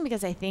interesting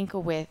because I think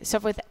with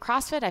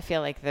CrossFit, I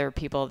feel like there are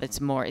people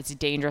it's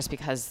dangerous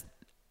because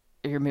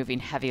you're moving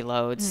heavy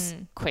loads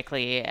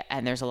quickly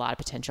and there's a lot of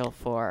potential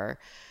for,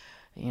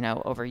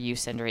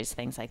 overuse injuries,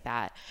 things like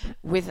that.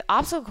 With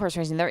obstacle course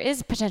racing, there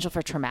is potential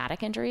for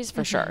traumatic injuries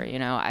for sure.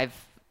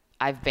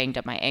 I've banged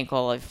up my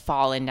ankle, I've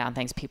fallen down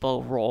things,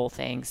 people roll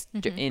things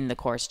in the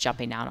course,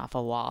 jumping down off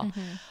a wall.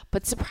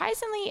 But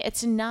surprisingly,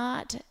 it's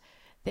not,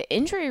 the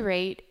injury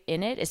rate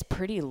in it is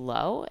pretty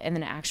low in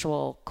an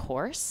actual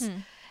course.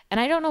 And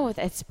I don't know if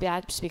it's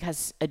just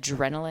because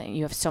adrenaline,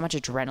 you have so much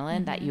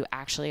adrenaline that you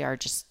actually are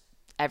just,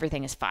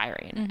 everything is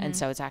firing. And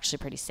so it's actually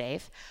pretty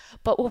safe.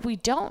 But what we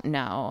don't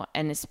know,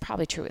 and it's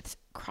probably true with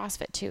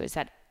CrossFit too, is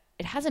that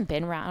it hasn't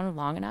been around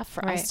long enough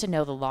for us to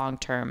know the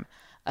long-term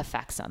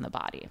effects on the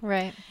body.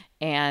 Right.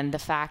 And the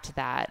fact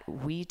that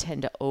we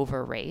tend to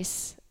over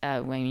race,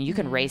 when you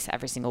can race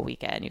every single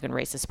weekend, you can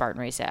race a Spartan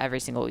race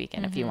every single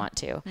weekend if you want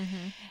to.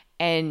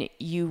 And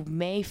you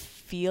may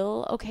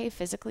feel okay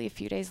physically a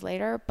few days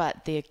later,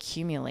 but the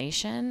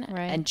accumulation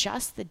and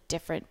just the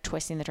different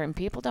twisting the turn,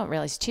 people don't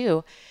realize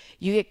too,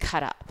 you get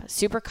cut up,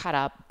 super cut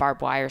up,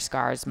 barbed wire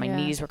scars. My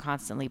knees were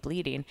constantly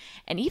bleeding.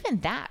 And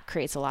even that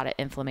creates a lot of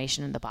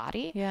inflammation in the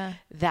body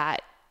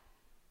that,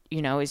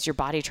 is your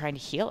body trying to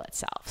heal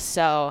itself.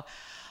 So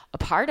a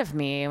part of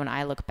me, when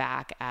I look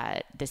back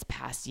at this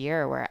past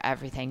year where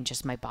everything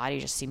my body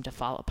just seemed to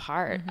fall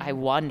apart, I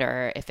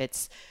wonder if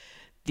it's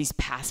these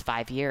past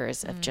 5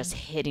 years of just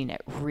hitting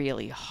it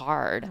really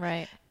hard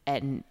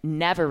and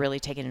never really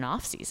taking an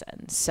off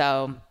season.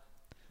 So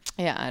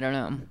Yeah, I don't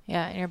know.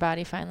 Yeah, and your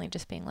body finally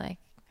just being like,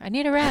 I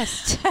need a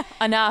rest.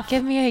 Enough.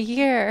 Give me a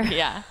year.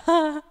 Yeah.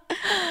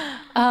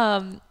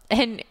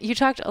 And you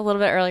talked a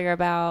little bit earlier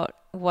about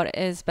what it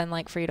has been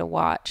like for you to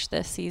watch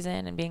this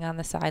season and being on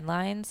the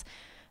sidelines.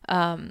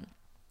 And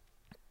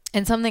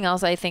something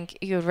else I think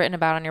you had written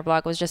about on your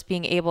blog was just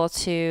being able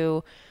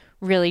to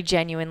really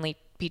genuinely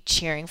be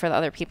cheering for the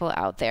other people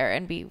out there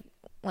and be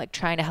like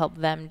trying to help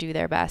them do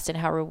their best, and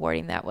how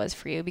rewarding that was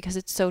for you, because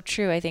it's so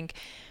true. I think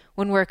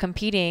when we're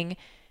competing,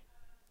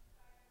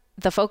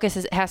 the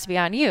focus has to be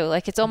on you.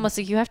 Like, it's almost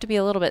like you have to be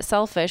a little bit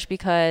selfish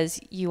because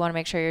you want to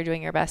make sure you're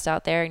doing your best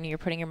out there and you're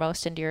putting your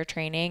most into your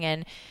training.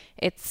 And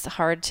it's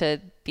hard to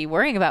be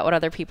worrying about what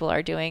other people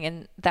are doing.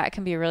 And that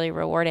can be really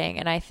rewarding.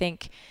 And I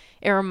think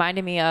it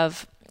reminded me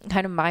of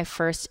kind of my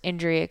first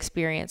injury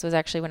experience was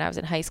actually when I was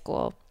in high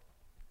school,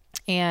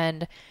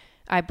 and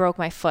I broke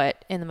my foot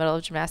in the middle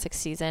of gymnastics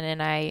season.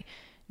 And I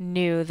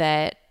knew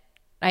that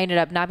I ended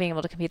up not being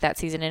able to compete that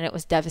season, and it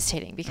was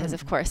devastating because,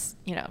 of course,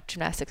 you know,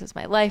 gymnastics was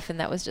my life, and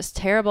that was just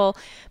terrible.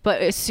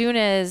 But as soon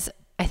as,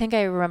 I think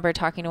I remember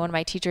talking to one of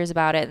my teachers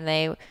about it, and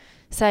they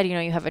said, you know,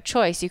 you have a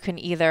choice. You can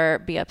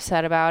either be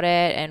upset about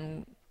it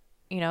and,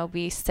 you know,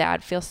 be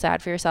sad, feel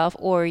sad for yourself,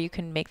 or you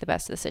can make the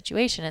best of the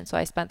situation. And so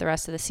I spent the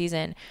rest of the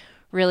season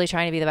really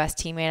trying to be the best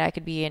teammate I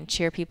could be and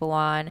cheer people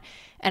on.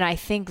 And I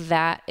think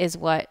that is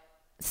what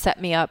set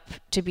me up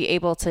to be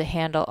able to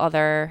handle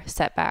other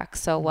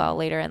setbacks so well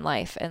later in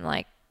life. And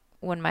like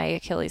when my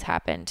Achilles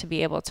happened, to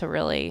be able to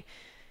really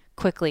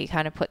quickly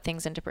kind of put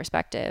things into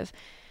perspective,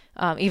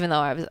 even though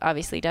I was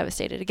obviously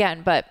devastated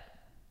again. But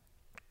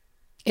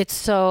it's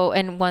so,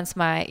 and once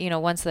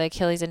the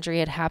Achilles injury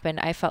had happened,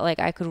 I felt like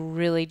I could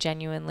really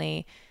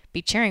genuinely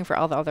be cheering for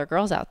all the other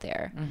girls out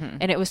there. Mm-hmm.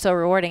 And it was so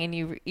rewarding.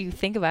 And you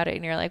think about it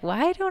and you're like,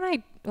 why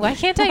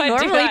can't I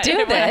normally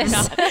do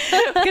this?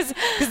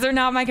 Because they're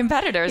not my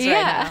competitors right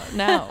now.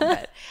 No,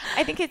 but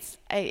I think it's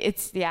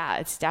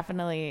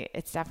definitely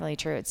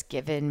true. It's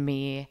given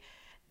me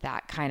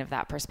that kind of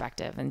that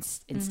perspective and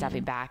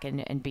stepping back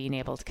and being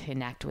able to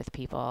connect with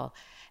people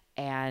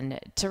and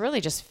to really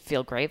just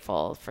feel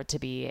grateful to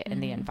be in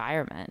the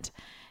environment.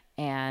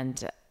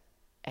 And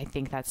I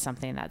think that's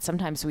something that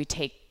sometimes we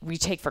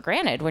take for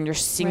granted when you're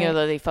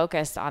singularly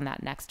focused on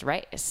that next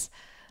race.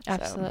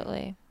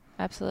 Absolutely.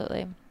 So.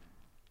 Absolutely.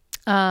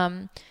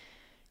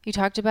 You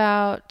talked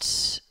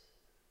about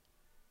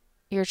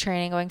your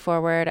training going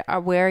forward.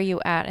 Where are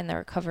you at in the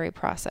recovery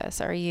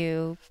process? Are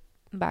you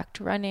back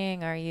to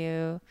running? Are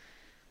you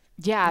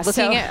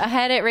looking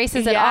ahead at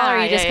races at all, or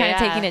are you just kind of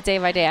taking it day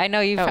by day? I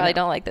know you probably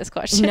don't like this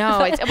question.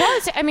 No,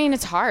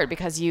 it's hard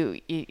because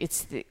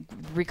it's the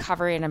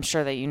recovery, and I'm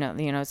sure that you know,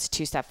 it's a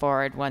 2-step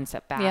forward, 1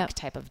 step back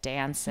type of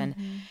dance.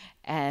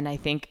 And I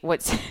think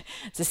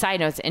it's a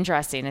side note, it's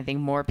interesting. I think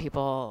more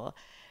people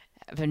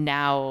have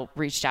now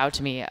reached out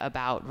to me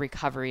about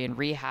recovery and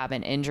rehab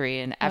and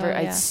injury, and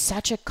it's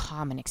such a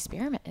common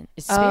experience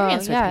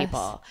with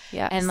people.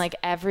 Yes. And like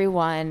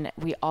everyone,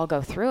 we all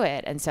go through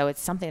it. And so it's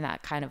something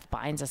that kind of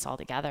binds us all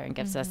together and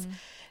gives us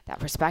that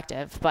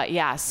perspective. But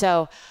yeah,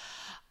 so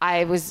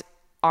I was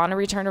on a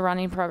return to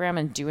running program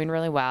and doing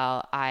really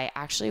well. I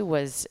actually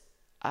was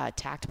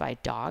attacked by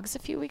dogs a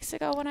few weeks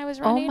ago when I was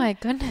running. Oh my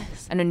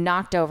goodness. And I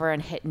knocked over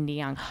and hit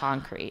knee on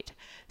concrete.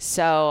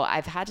 So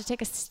I've had to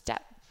take a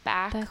step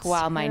back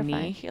while my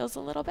knee heals a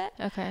little bit.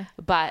 Okay.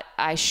 But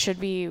I should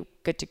be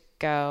good to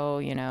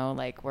go,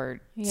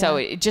 so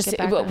it just,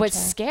 what's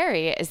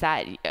scary is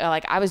that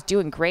like I was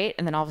doing great,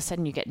 and then all of a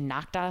sudden you get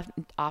knocked off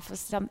of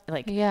something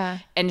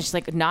and it's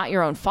like not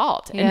your own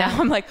fault. And now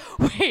I'm like,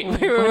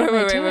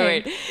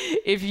 wait.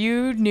 If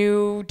you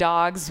knew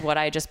dogs, what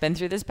I just been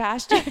through this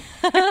past year,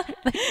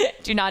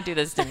 do not do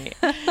this to me.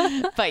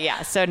 But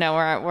yeah, so no,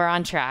 we're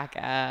on track,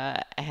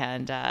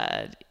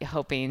 and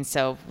hoping.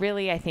 So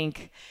really, I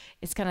think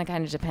it's going to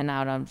kind of depend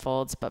how it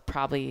unfolds, but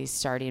probably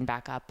starting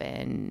back up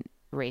in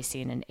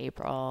racing in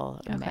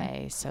April or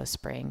May, so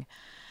spring.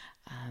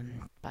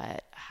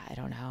 But I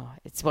don't know.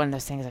 It's one of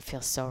those things that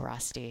feels so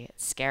rusty.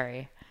 It's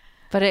scary.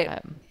 But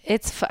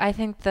I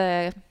think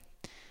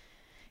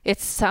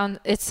it's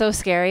so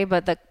scary,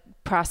 but the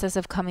process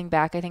of coming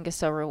back, I think, is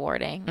so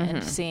rewarding,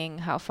 and seeing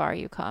how far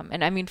you come.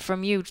 And I mean,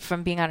 from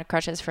being on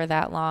crutches for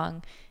that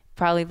long,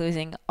 probably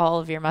losing all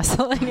of your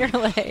muscle in your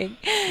leg.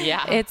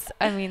 Yeah. It's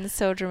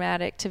so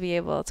dramatic to be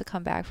able to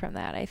come back from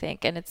that, I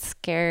think. And it's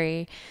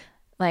scary.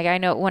 Like, I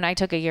know when I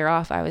took a year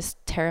off, I was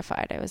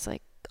terrified. I was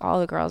like, all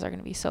the girls are going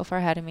to be so far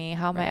ahead of me.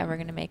 How am I ever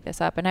going to make this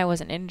up? And I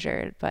wasn't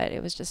injured, but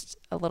it was just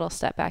a little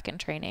step back in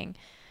training.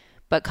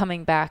 But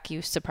coming back,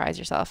 you surprise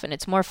yourself. And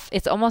it's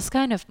almost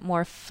kind of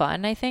more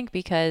fun, I think,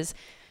 because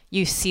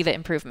you see the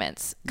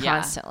improvements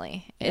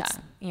constantly. It's,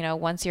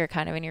 once you're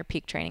kind of in your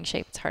peak training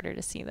shape, it's harder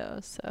to see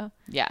those. So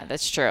yeah,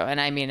 that's true.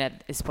 And I mean,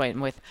 at this point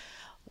with,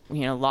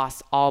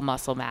 lost all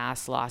muscle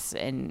mass,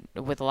 and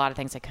with a lot of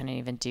things, I couldn't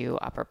even do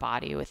upper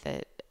body with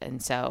it. And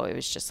so it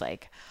was just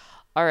like,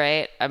 all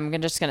right, I'm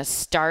just going to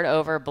start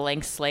over,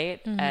 blank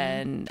slate,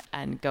 and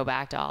go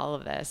back to all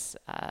of this,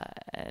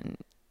 and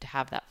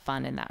have that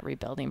fun in that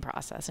rebuilding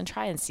process and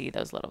try and see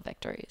those little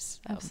victories.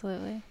 So.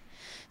 Absolutely.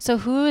 So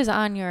who is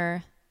on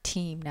your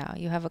team now?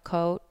 You have a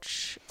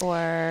coach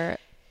or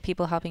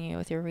people helping you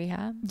with your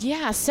rehab?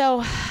 Yeah.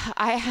 So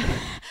I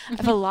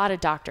have a lot of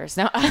doctors.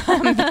 No,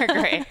 they're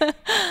great.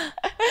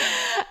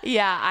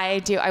 Yeah, I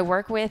do. I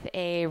work with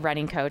a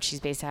running coach.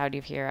 He's based out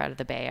of here, out of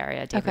the Bay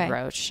Area, David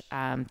Roach.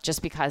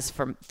 Just because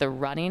from the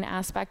running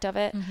aspect of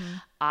it,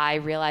 I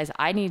realize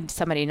I need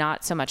somebody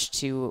not so much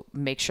to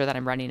make sure that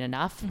I'm running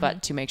enough,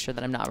 but to make sure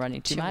that I'm not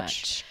running too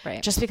much.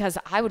 Right. Just because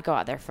I would go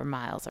out there for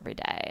miles every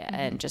day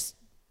and just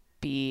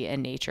be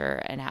in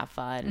nature and have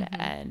fun,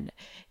 and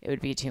it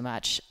would be too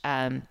much.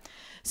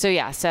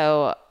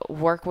 So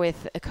work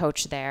with a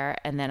coach there,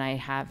 and then I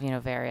have,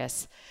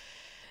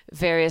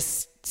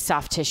 various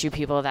soft tissue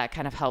people that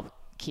kind of help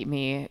keep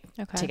me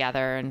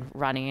together and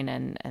running,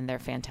 and they're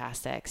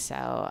fantastic.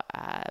 So,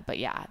 but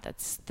yeah,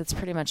 that's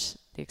pretty much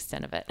the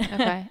extent of it.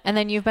 Okay. And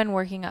then you've been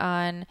working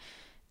on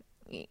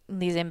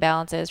these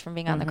imbalances from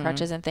being on the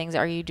crutches and things.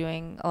 Are you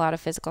doing a lot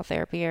of physical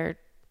therapy or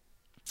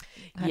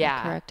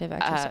corrective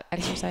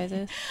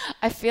exercises?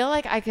 I feel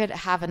like I could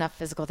have enough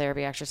physical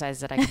therapy exercises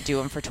that I could do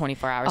them for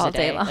 24 hours a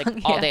day,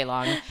 all day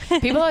long.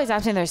 People always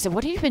ask me, they say,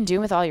 what have you been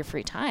doing with all your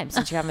free time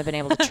since you haven't been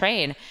able to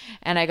train?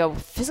 And I go,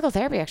 physical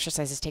therapy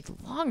exercises take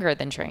longer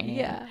than training.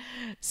 Yeah.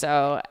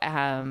 So,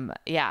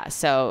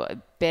 so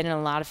been in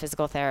a lot of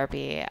physical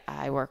therapy.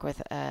 I work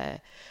with a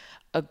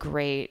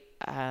great,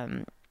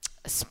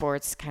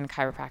 sports kind of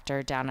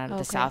chiropractor down out of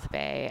the South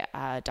Bay,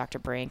 Dr.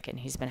 Brink, and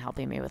he's been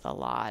helping me with a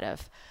lot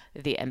of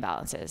the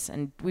imbalances.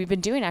 And we've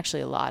been doing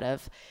actually a lot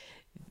of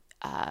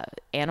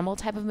animal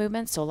type of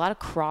movements. So a lot of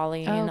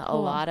crawling, a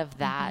lot of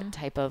that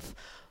type of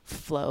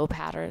flow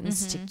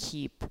patterns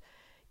to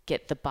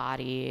get the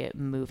body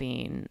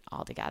moving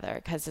all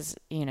together. Because,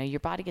 your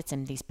body gets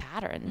in these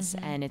patterns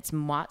and it's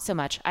not so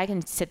much, I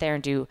can sit there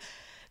and do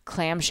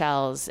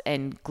clamshells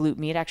and glute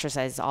med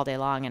exercises all day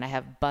long and I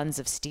have buns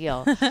of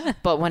steel.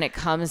 But when it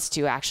comes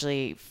to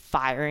actually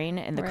firing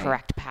in the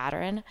correct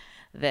pattern,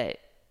 that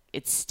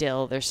there's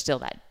still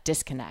that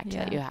disconnect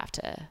that you have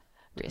to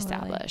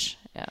reestablish.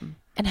 Totally. Yeah.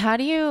 And how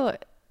do you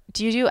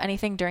do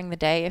anything during the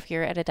day if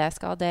you're at a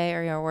desk all day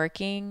or you're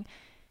working?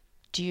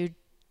 Do you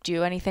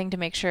do anything to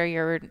make sure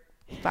your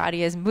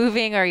body is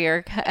moving or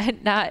you're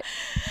not,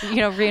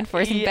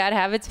 reinforcing bad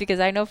habits? Because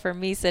I know for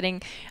me,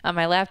 sitting on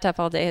my laptop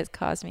all day has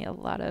caused me a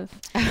lot of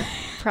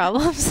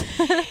problems.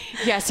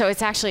 Yeah. So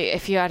it's actually,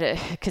 if you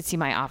could see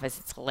my office,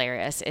 it's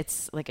hilarious.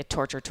 It's like a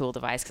torture tool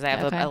device because I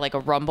have a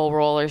rumble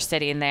roller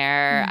sitting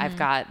there. I've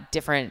got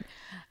different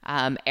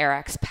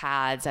Airex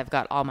pads. I've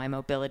got all my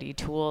mobility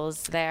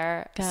tools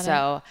there.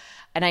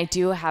 And I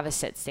do have a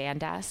sit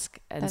stand desk.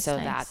 And that's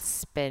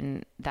nice.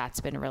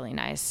 that's been really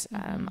nice.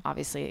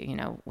 Obviously,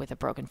 with a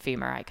broken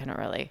femur, I couldn't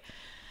really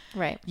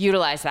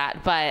utilize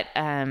that. But,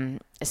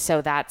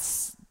 so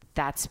that's,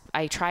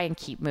 I try and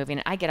keep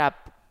moving. I get up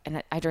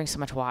and I drink so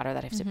much water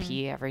that I have to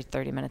pee every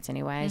 30 minutes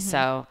anyway.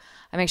 So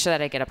I make sure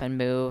that I get up and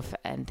move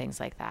and things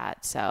like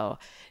that. So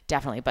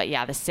definitely, but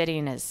yeah, the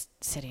sitting is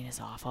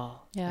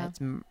awful. Yeah.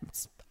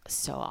 It's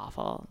so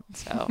awful.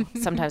 So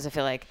sometimes I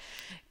feel like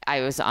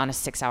I was on a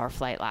 6-hour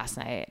flight last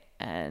night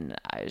and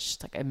I was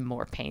just like in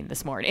more pain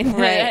this morning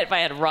if I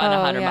had run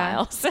 100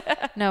 miles.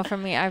 No, for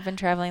me, I've been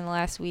traveling the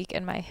last week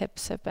and my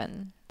hips have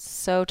been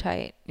so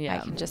tight. Yeah. I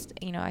can just,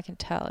 I can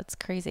tell it's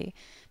crazy,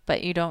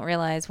 but you don't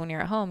realize when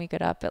you're at home, you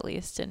get up at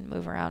least and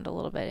move around a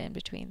little bit in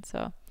between.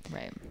 So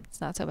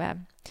it's not so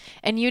bad.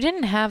 And you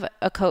didn't have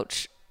a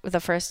coach the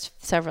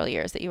first several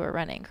years that you were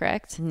running,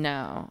 correct?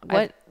 No.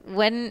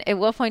 At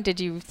what point did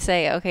you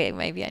say, okay,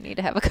 maybe I need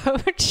to have a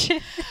coach?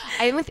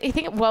 I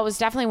think, it was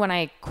definitely when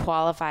I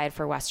qualified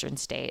for Western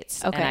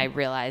States and I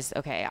realized,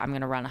 okay, I'm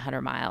going to run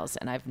 100 miles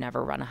and I've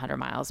never run 100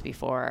 miles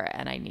before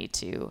and I need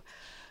to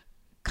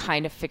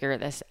kind of figure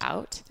this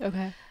out.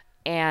 Okay.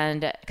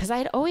 And because I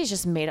had always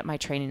just made up my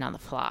training on the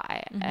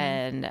fly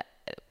and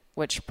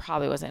which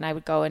probably wasn't, and I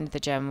would go into the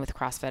gym with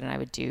CrossFit and I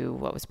would do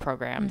what was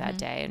programmed that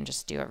day and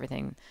just do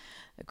everything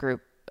a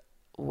group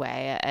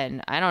way.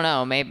 And I don't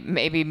know,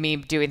 maybe me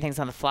doing things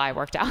on the fly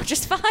worked out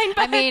just fine. But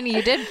I mean,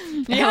 you did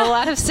have a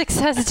lot of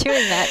success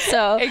doing that.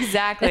 So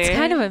exactly. It's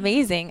kind of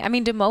amazing. I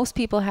mean, do most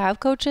people have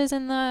coaches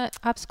in the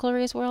obstacle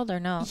race world or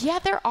no? Yeah,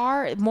 there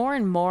are more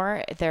and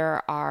more.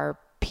 There are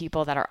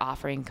people that are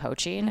offering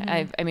coaching.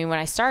 I mean, when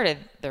I started,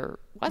 there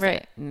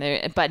wasn't.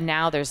 But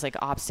now there's like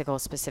obstacle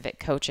specific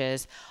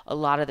coaches. A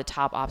lot of the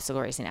top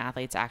obstacle racing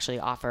athletes actually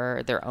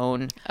offer their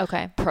own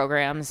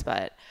programs,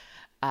 but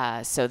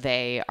so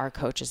they are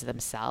coaches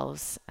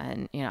themselves.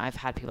 And, I've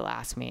had people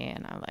ask me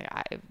and I'm like,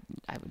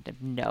 I would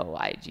have no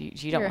idea.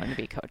 You don't want to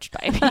be coached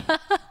by me.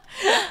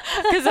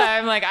 Because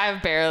I'm like, I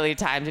have barely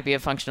time to be a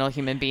functional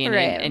human being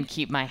and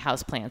keep my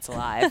houseplants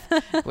alive,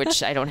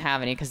 which I don't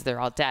have any because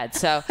they're all dead.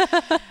 So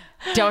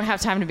don't have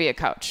time to be a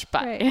coach,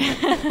 but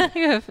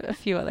you have a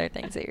few other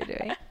things that you're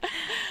doing.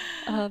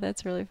 Oh,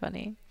 that's really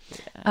funny.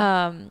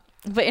 Yeah.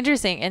 But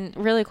interesting and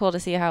really cool to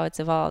see how it's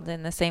evolved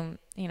in the same,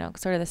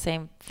 sort of the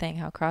same thing,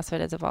 how CrossFit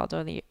has evolved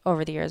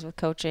over the years with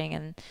coaching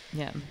and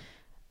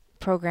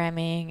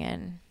programming,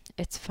 and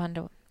it's fun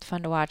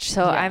to watch.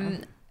 So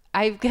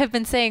I have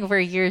been saying for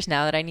years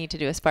now that I need to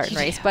do a Spartan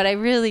race, but I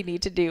really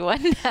need to do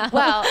one now.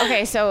 Well,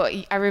 okay, so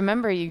I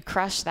remember you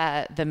crushed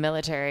the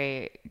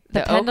military,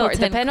 the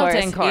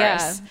Pendleton course.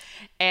 Yeah.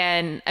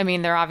 And I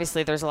mean,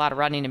 there's a lot of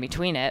running in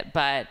between it,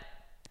 but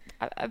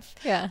I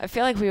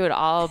feel like we would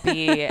all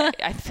be,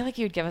 I feel like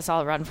you would give us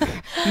all a run for,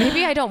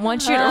 maybe I don't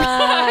want you to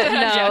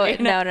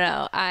run.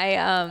 No.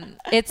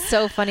 It's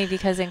so funny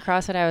because in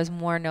CrossFit, I was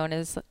more known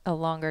as a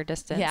longer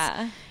distance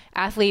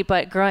athlete,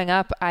 but growing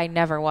up, I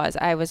never was.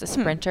 I was a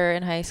sprinter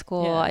in high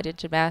school. Yeah. I did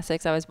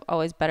gymnastics. I was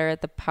always better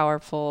at the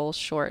powerful,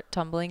 short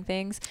tumbling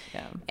things.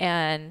 Yeah.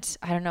 And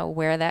I don't know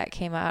where that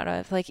came out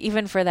of. Like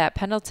even for that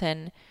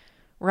Pendleton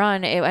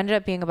run, it ended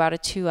up being about a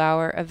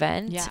 2-hour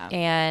event. Yeah.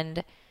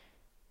 And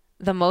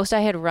the most I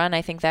had run,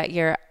 I think that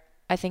year,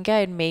 I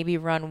had maybe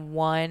run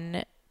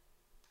one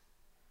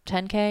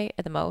 10K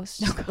at the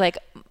most. Okay. Like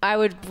I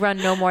would run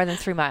no more than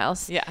 3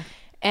 miles. Yeah.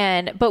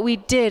 But we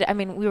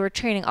were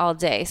training all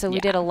day. So we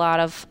did a lot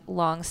of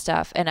long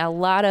stuff and a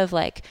lot of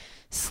like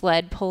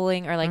sled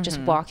pulling or like just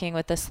walking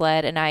with the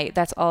sled. And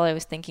that's all I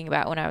was thinking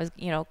about when I was,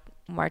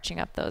 marching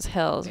up those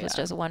hills was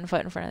just one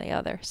foot in front of the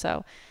other.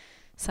 So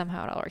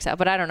somehow it all works out,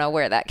 but I don't know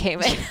where that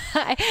came in.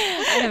 I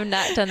have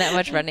not done that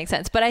much running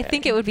since, but I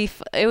think it would be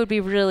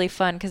really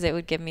fun because it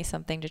would give me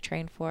something to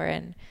train for,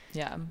 and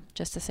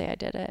just to say I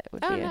did it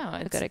would be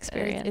a good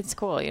experience. It's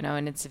cool,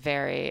 and it's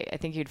I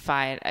think you'd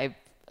find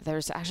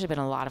there's actually been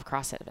a lot of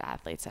CrossFit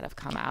athletes that have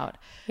come out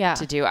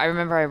to do. I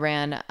remember I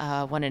ran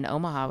one in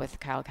Omaha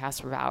with Kyle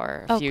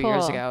Kasperbauer a few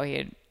years ago.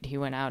 He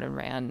went out and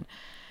ran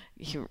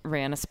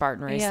a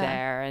Spartan race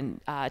there,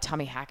 and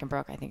Tommy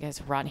Hackenbrook, I think,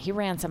 he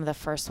ran some of the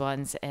first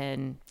ones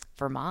in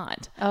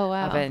Vermont. Oh,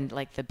 wow. Up in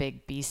like the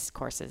big beast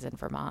courses in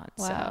Vermont.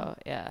 Wow. So,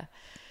 yeah.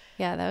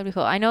 Yeah, that would be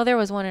cool. I know there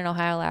was one in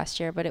Ohio last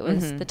year, but it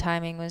was the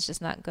timing was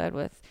just not good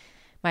with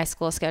my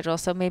school schedule.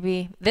 So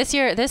maybe this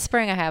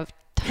spring I have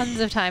tons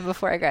of time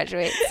before I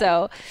graduate.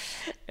 So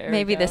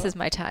maybe this is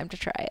my time to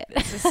try it.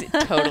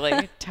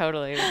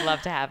 Totally. Would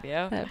love to have you.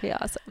 That'd be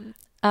awesome.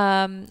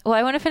 Well,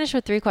 I want to finish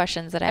with 3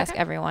 questions that I ask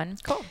everyone.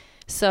 Cool.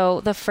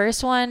 So the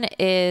first one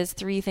is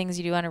 3 things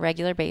you do on a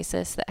regular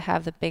basis that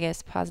have the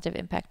biggest positive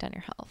impact on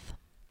your health.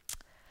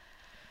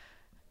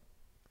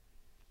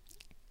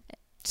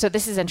 So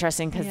this is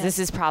interesting because this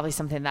is probably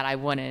something that I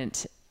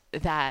wouldn't,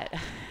 that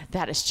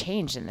has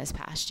changed in this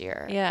past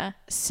year. Yeah.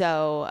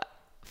 So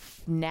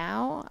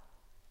now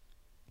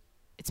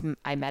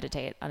I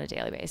meditate on a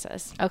daily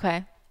basis.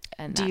 Okay.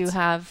 And do you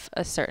have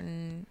a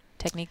certain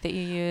technique that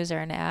you use or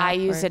an app?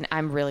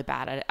 I'm really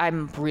bad at it.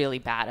 I'm really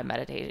bad at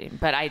meditating,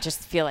 but I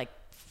just feel like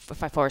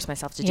if I force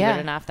myself to do it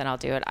enough, then I'll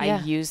do it. I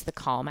use the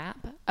Calm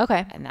app.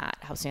 Okay. And that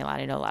helps me a lot.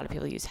 I know a lot of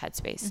people use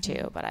Headspace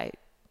too, but I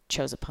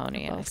chose a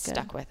Pony and I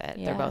stuck with it.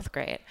 Yeah. They're both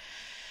great.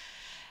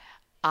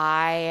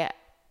 The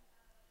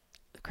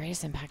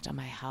greatest impact on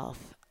my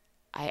health,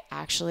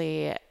 this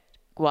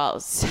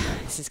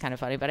is kind of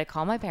funny, but I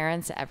call my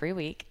parents every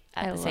week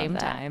at the same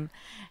time.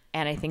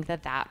 And I think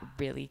that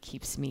really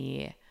keeps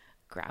me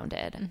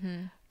grounded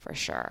for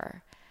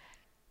sure.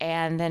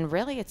 And then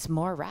really it's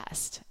more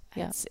rest.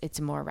 Yeah. It's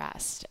more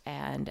rest.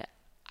 And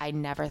I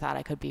never thought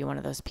I could be one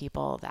of those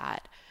people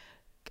that,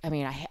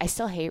 I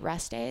still hate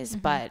rest days,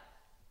 but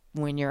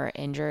when you're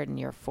injured and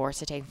you're forced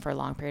to take for a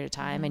long period of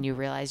time and you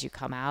realize you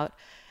come out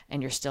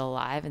and you're still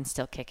alive and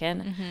still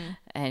kicking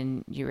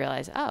and you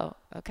realize, oh,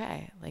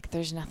 okay, like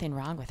there's nothing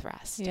wrong with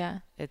rest.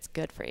 Yeah. It's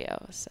good for you.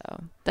 So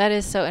that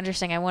is so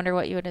interesting. I wonder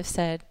what you would have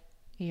said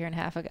a year and a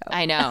half ago.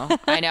 I know.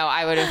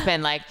 I would have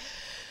been like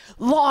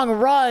long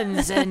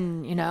runs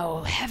and,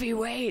 heavy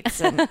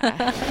weights and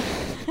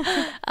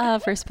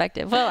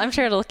perspective. Well, I'm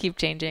sure it'll keep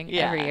changing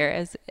every year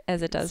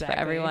as it does for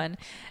everyone.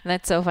 And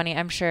that's so funny.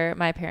 I'm sure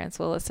my parents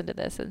will listen to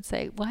this and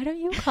say, why don't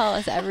you call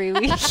us every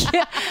week?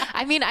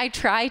 I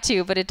try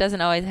to, but it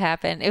doesn't always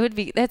happen.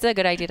 That's a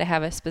good idea to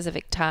have a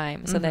specific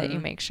time so that you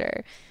make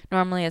sure.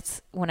 Normally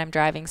it's when I'm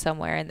driving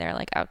somewhere and they're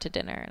like out to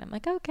dinner and I'm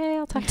like, okay,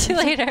 I'll talk to you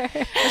later.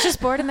 I was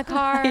just bored in the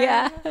car.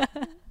 Yeah.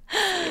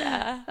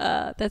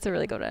 That's a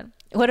really good one.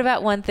 What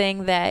about one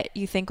thing that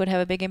you think would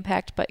have a big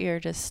impact, but you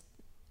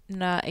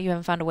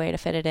haven't found a way to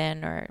fit it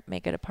in or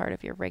make it a part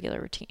of your regular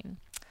routine?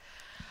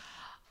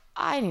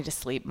 I need to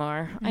sleep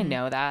more. I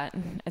know that.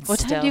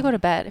 What time do you go to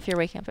bed if you're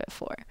waking up at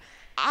 4?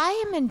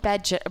 I am in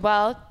bed,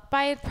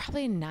 by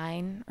probably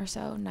 9 or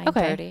so, 9:30.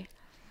 Okay.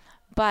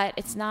 But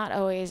it's not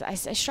always, I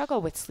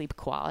struggle with sleep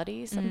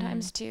quality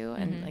sometimes too,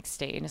 and like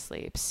staying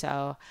asleep.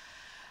 So,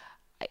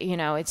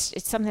 it's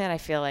something that I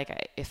feel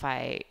like if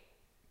I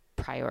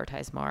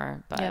prioritize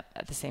more, but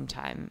at the same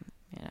time,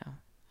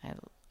 I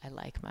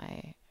like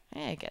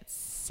I get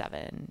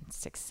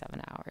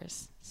 6-7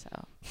 hours. So,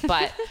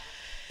 but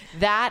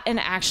that, and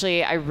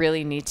actually I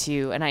really need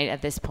to, and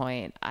at this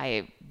point,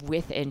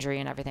 with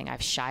injury and everything,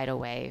 I've shied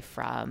away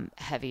from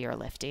heavier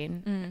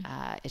lifting.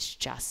 It's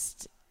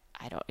just,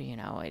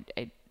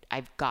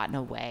 I've gotten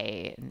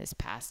away in this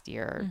past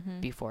year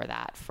before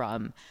that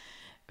from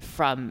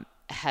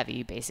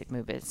heavy basic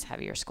movements,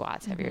 heavier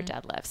squats, heavier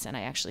deadlifts. And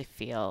I actually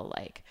feel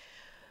like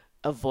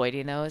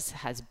avoiding those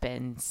has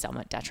been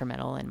somewhat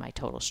detrimental in my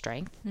total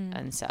strength.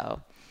 And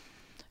so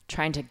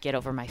trying to get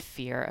over my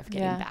fear of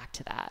getting back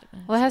to that.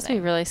 Well, it has to be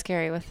really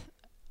scary with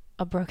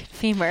a broken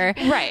femur,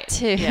 right?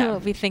 To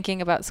be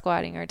thinking about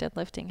squatting or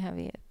deadlifting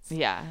heavy. So,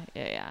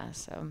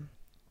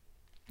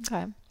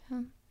 okay.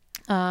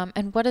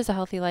 And what does a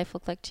healthy life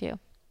look like to you?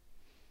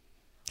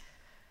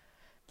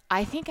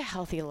 I think a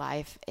healthy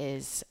life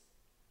is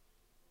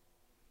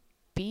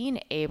being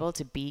able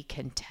to be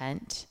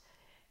content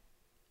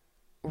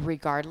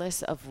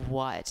regardless of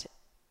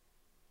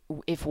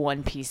if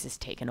one piece is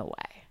taken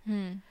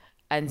away.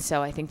 And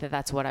so I think that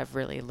that's what I've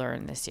really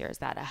learned this year, is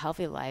that a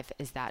healthy life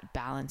is that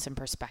balance and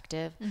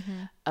perspective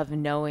of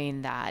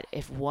knowing that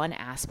if one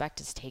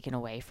aspect is taken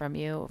away from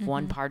you, if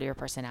one part of your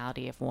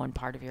personality, if one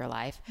part of your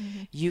life,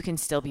 you can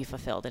still be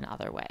fulfilled in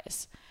other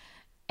ways.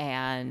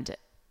 And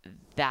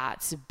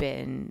that's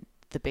been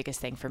the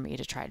biggest thing for me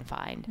to try and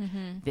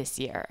find this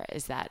year,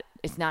 is that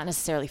it's not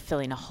necessarily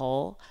filling a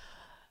hole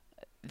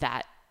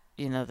that,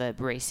 the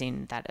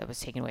racing that it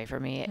was taken away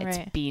from me. It's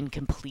being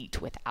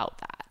complete without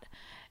that.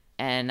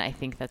 And I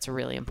think that's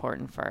really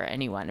important for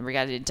anyone.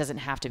 It doesn't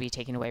have to be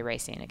taking away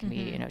racing. It can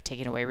be,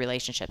 taking away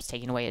relationships,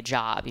 taking away a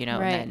job,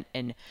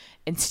 and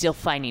still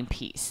finding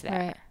peace there.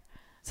 Right.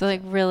 So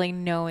like really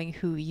knowing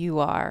who you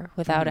are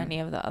without any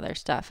of the other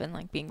stuff, and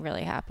like being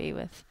really happy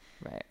with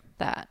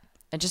that.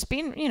 And just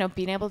being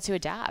able to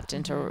adapt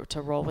and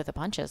to roll with the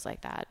punches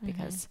like that,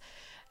 because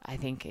I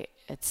think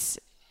it's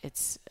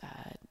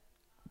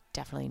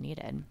definitely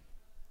needed.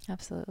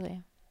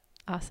 Absolutely.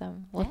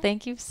 Awesome. Well,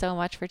 thank you so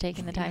much for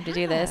taking the time to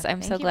do this.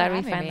 I'm so glad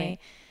we finally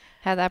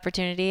had the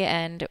opportunity,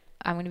 and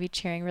I'm going to be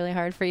cheering really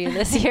hard for you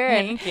this year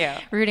and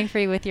rooting for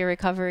you with your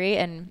recovery,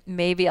 and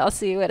maybe I'll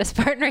see you at a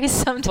Spartan race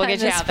sometime. We'll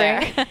get you out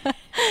there.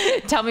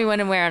 Tell me when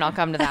and where, and I'll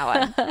come to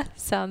that one.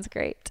 Sounds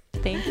great.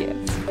 Thank you.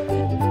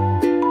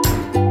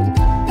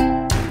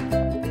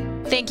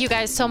 Thank you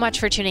guys so much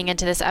for tuning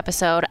into this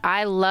episode.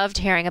 I loved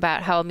hearing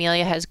about how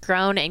Amelia has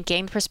grown and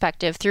gained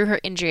perspective through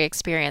her injury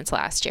experience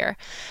last year.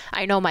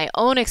 I know my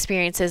own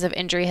experiences of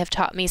injury have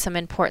taught me some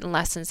important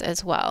lessons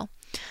as well.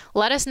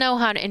 Let us know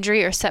how an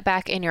injury or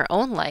setback in your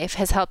own life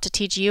has helped to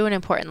teach you an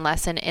important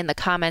lesson in the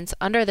comments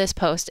under this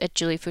post at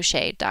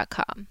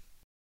juliefoucher.com.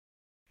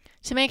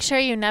 To make sure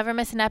you never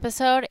miss an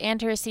episode and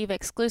to receive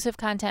exclusive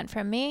content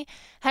from me,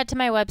 head to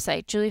my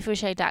website,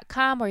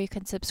 juliefoucher.com, where you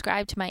can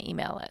subscribe to my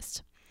email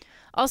list.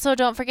 Also,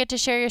 don't forget to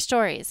share your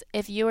stories.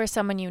 If you or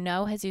someone you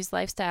know has used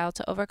lifestyle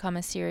to overcome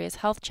a serious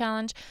health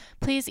challenge,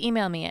 please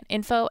email me at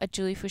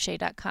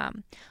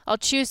info@juliefoucher.com. I'll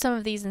choose some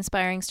of these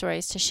inspiring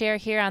stories to share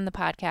here on the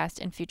podcast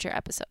in future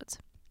episodes.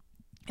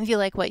 If you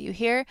like what you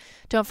hear,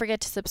 don't forget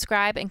to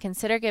subscribe and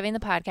consider giving the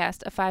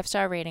podcast a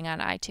 5-star rating on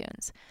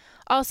iTunes.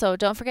 Also,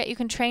 don't forget you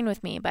can train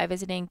with me by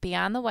visiting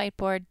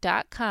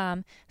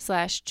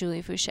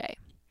beyondthewhiteboard.com/juliefoucher.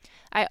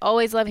 I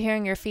always love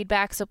hearing your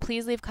feedback, so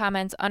please leave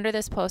comments under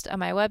this post on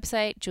my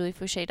website,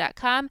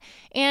 juliefoucher.com,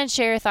 and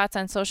share your thoughts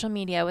on social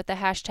media with the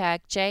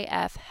hashtag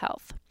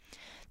JFHealth.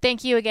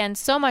 Thank you again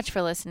so much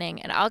for listening,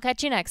 and I'll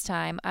catch you next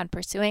time on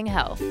Pursuing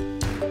Health.